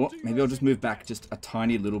little bit more. Maybe I'll just move back just a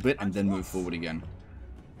tiny little bit and then move forward again.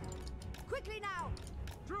 Quickly now.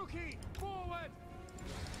 Druki, forward.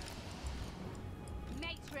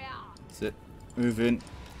 Matriarch. That's it. Move in.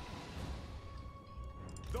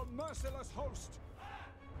 The merciless host.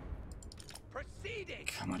 Proceeding.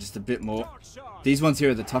 Come on, just a bit more. Dark shard. These ones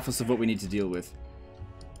here are the toughest of what we need to deal with.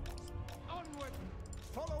 Onward.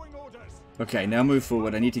 Following orders. Okay, now move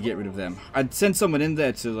forward. I need to get rid of them. I'd send someone in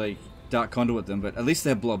there to, like, Dark Conduit them, but at least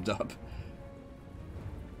they're blobbed up.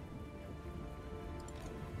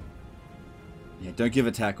 Yeah, don't give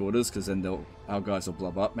attack orders, because then our guys will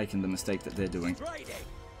blob up, making the mistake that they're doing. Striding.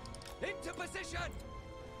 Into position.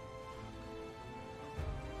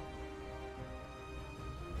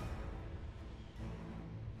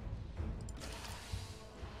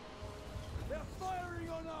 They're firing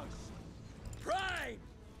on us. Prime.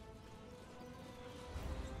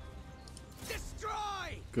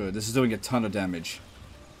 Destroy. Good, this is doing a ton of damage.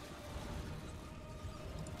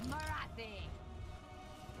 Morathi.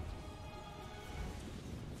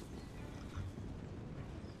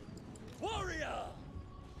 Warrior.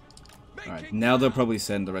 Alright, now they'll probably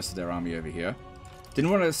send the rest of their army over here.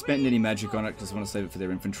 Didn't want to spend any magic on it because I want to save it for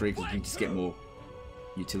their infantry because you can just get more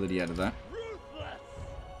utility out of that. Ruthless.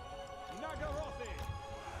 Nagarothi.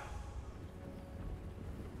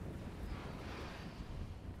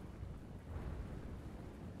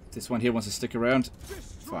 This one here wants to stick around.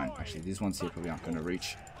 Fine, actually these ones here probably aren't going to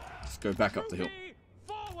reach. Just go back up the hill.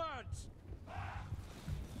 Forward.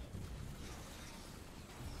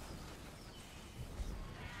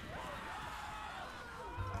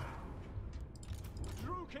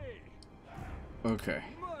 Okay,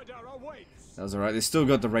 Murder awaits. that was alright. They still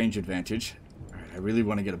got the range advantage. Alright, I really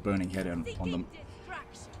want to get a burning head on them.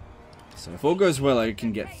 So if all goes well, I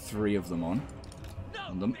can get 3 of them on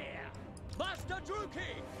them. Master Druki.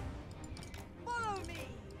 Follow me.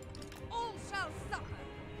 All shall suffer.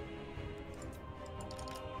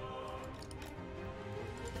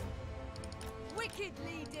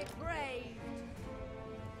 Wickedly depraved.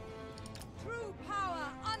 True power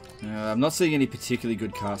unleashed. I'm not seeing any particularly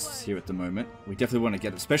good casts here at the moment. We definitely want to get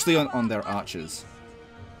them, especially on their archers.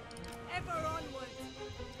 Ever onward.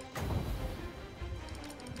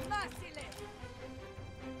 Merciless.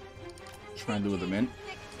 Try and lure them in.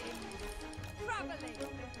 Traveling.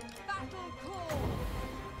 Battle call.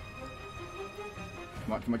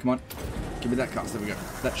 Come on, come on, come on. Give me that cast. There we go.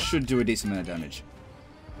 That should do a decent amount of damage.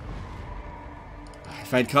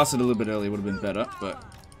 If I had casted a little bit earlier, it would have been better, but...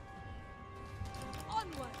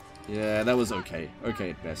 Onward. Yeah, that was okay. Okay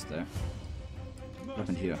at best there. What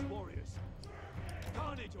happened here?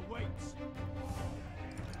 Carnage awaits.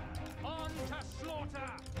 On to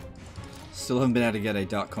slaughter. Still haven't been able to get a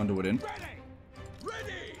Dark Conduit in. Ready!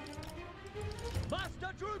 Ready!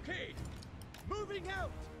 Master Druki! Moving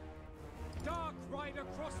out! Dark Rider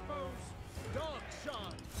crossbows! Dark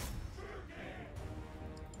Shard!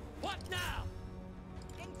 What now?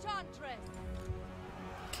 Enchantress!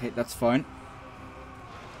 Okay, that's fine.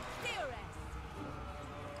 Seeress!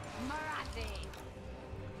 Morathi!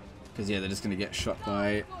 Because, yeah, they're just going to get shot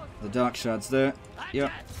by the Dark Shards there.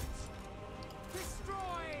 Yep. Destroy!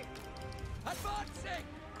 Advancing!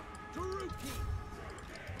 Druki!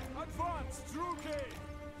 Advance, Druki!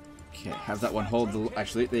 Okay, have that one hold the...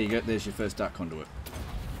 Actually, there you go. There's your first Dark Conduit.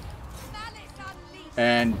 Malice unleashed!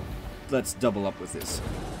 And let's double up with this.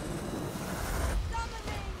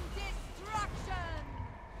 Summoning destruction!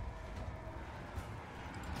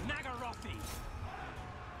 Nagarothi!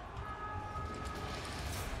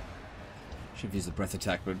 Should have used the breath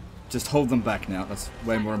attack, but just hold them back now. That's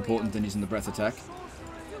way more important than using the breath attack.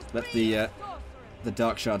 Let the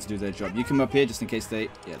Dark Shards do their job. You come up here just in case they...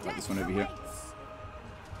 Yeah, like this one over here.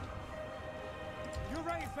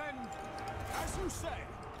 Urafen! As you say!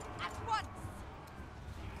 At once!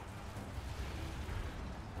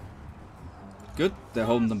 Good. They're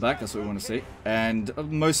holding them back. That's what we want to see. And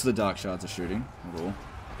most of the Dark Shards are shooting. Not all.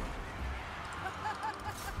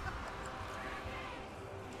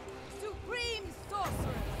 Supreme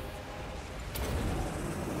sorcerer!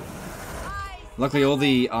 Luckily, all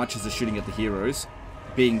the archers are shooting at the heroes,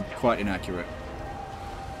 being quite inaccurate.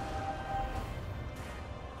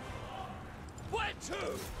 Where to?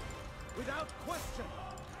 Without question!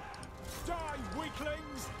 Die,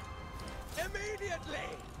 weaklings!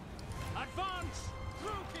 Immediately! Advance!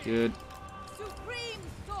 Druki! Good. Supreme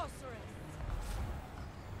sorceress!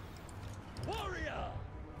 Warrior!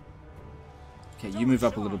 Okay, you move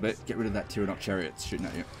up a little bit. Get rid of that Tyrannok chariot shooting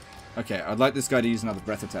at you. Okay, I'd like this guy to use another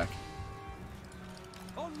breath attack.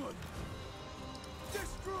 Onward!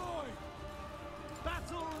 Destroy!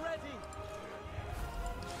 Battle ready!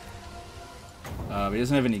 But he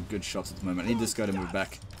doesn't have any good shots at the moment. I need this guy to move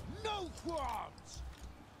back. No qualms!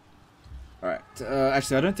 Alright,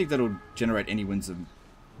 actually I don't think that'll generate any winds of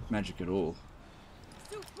magic at all.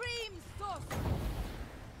 Supreme sorcerer!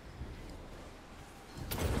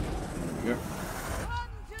 There we go.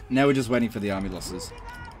 Now we're just waiting for the army losses.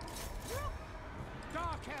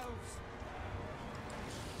 Dark elves!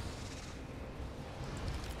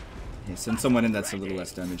 Yeah, send someone in that's a little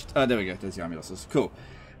less damaged. There we go, there's the army losses. Cool.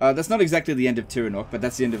 That's not exactly the end of Tyrannok, but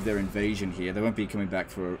that's the end of their invasion here. They won't be coming back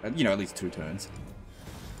for, you know, at least 2 turns.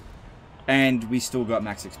 And we still got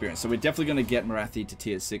max experience. So we're definitely going to get Morathi to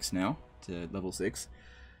tier 6 now, to level 6.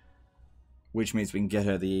 Which means we can get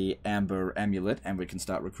her the Amber Amulet, and we can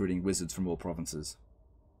start recruiting wizards from all provinces.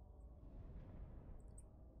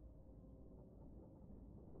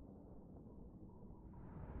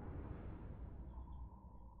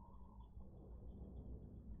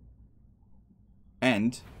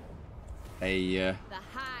 And a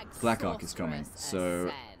Black Ark is coming,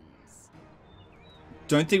 so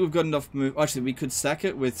don't think we've got enough move. Actually, we could sack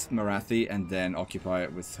it with Morathi and then occupy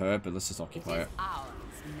it with her, but let's just occupy it.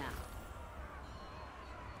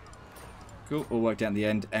 Cool, all worked out in the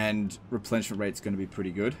end, and replenishment rate's going to be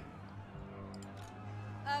pretty good.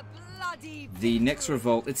 The next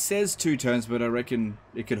revolt, it says 2 turns, but I reckon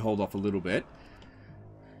it could hold off a little bit.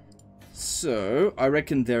 So, I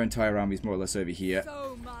reckon their entire army's more or less over here.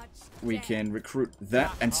 We can recruit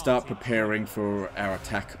that and start preparing for our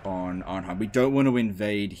attack on Arnheim. We don't want to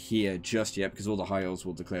invade here just yet because all the High Elves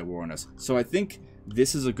will declare war on us. So I think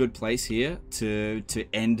this is a good place here to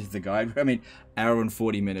end the guide. I mean, hour and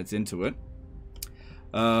 40 minutes into it.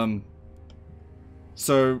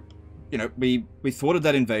 So, you know, we thought of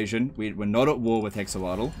that invasion. We're not at war with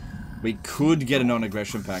Hexalatl. We could get a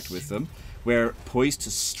non-aggression pact with them. We're poised to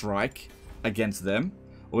strike against them.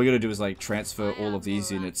 All we gotta do is like transfer all of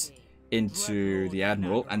these units into the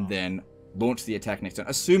Admiral and then launch the attack next turn.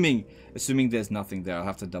 Assuming there's nothing there, I'll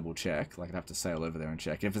have to double check. Like I'd have to sail over there and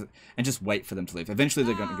check and just wait for them to leave. Eventually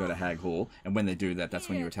they're going to go to Hag Hall, and when they do that, that's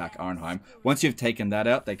when you attack Arnheim. Once you've taken that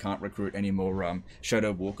out, they can't recruit any more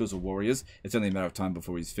Shadow Walkers or Warriors. It's only a matter of time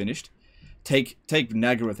before he's finished. Take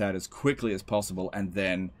Nagaroth out as quickly as possible, and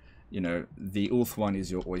then, you know, the Ulth one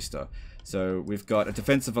is your oyster. So we've got a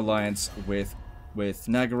defensive alliance with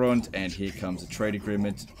Nagaroth, and here comes a trade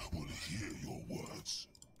agreement. I will hear your words.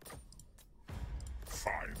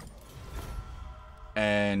 Fine.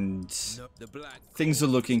 And things are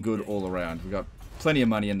looking good all around. We've got plenty of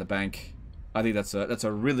money in the bank. I think that's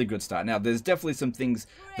a really good start. Now, there's definitely some things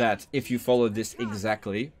that, if you follow this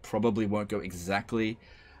exactly, probably won't go exactly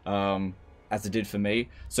as it did for me.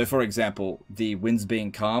 So for example, the winds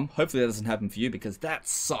being calm, hopefully that doesn't happen for you, because that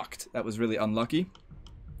sucked. That was really unlucky.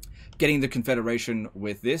 Getting the Confederation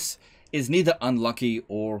with this is neither unlucky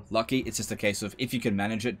or lucky. It's just a case of, if you can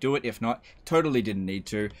manage it, do it. If not, totally didn't need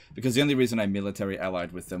to, because the only reason I military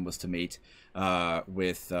allied with them was to meet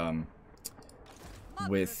with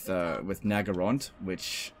Nagarond,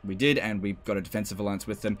 which we did, and we got a defensive alliance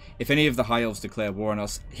with them. If any of the High Elves declare war on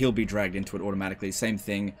us, he'll be dragged into it automatically. Same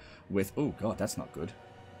thing with... Oh god, that's not good.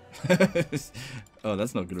 Oh,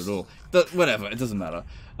 that's not good at all. Whatever, it doesn't matter.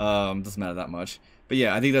 Doesn't matter that much. But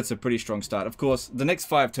yeah, I think that's a pretty strong start. Of course, the next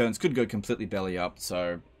 5 turns could go completely belly up,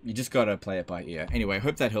 so you just gotta play it by ear. Anyway,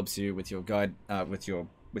 hope that helps you with your guide, with your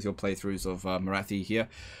playthroughs of Morathi here.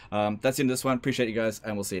 That's in this one. Appreciate you guys,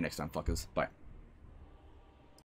 and we'll see you next time, fuckers. Bye.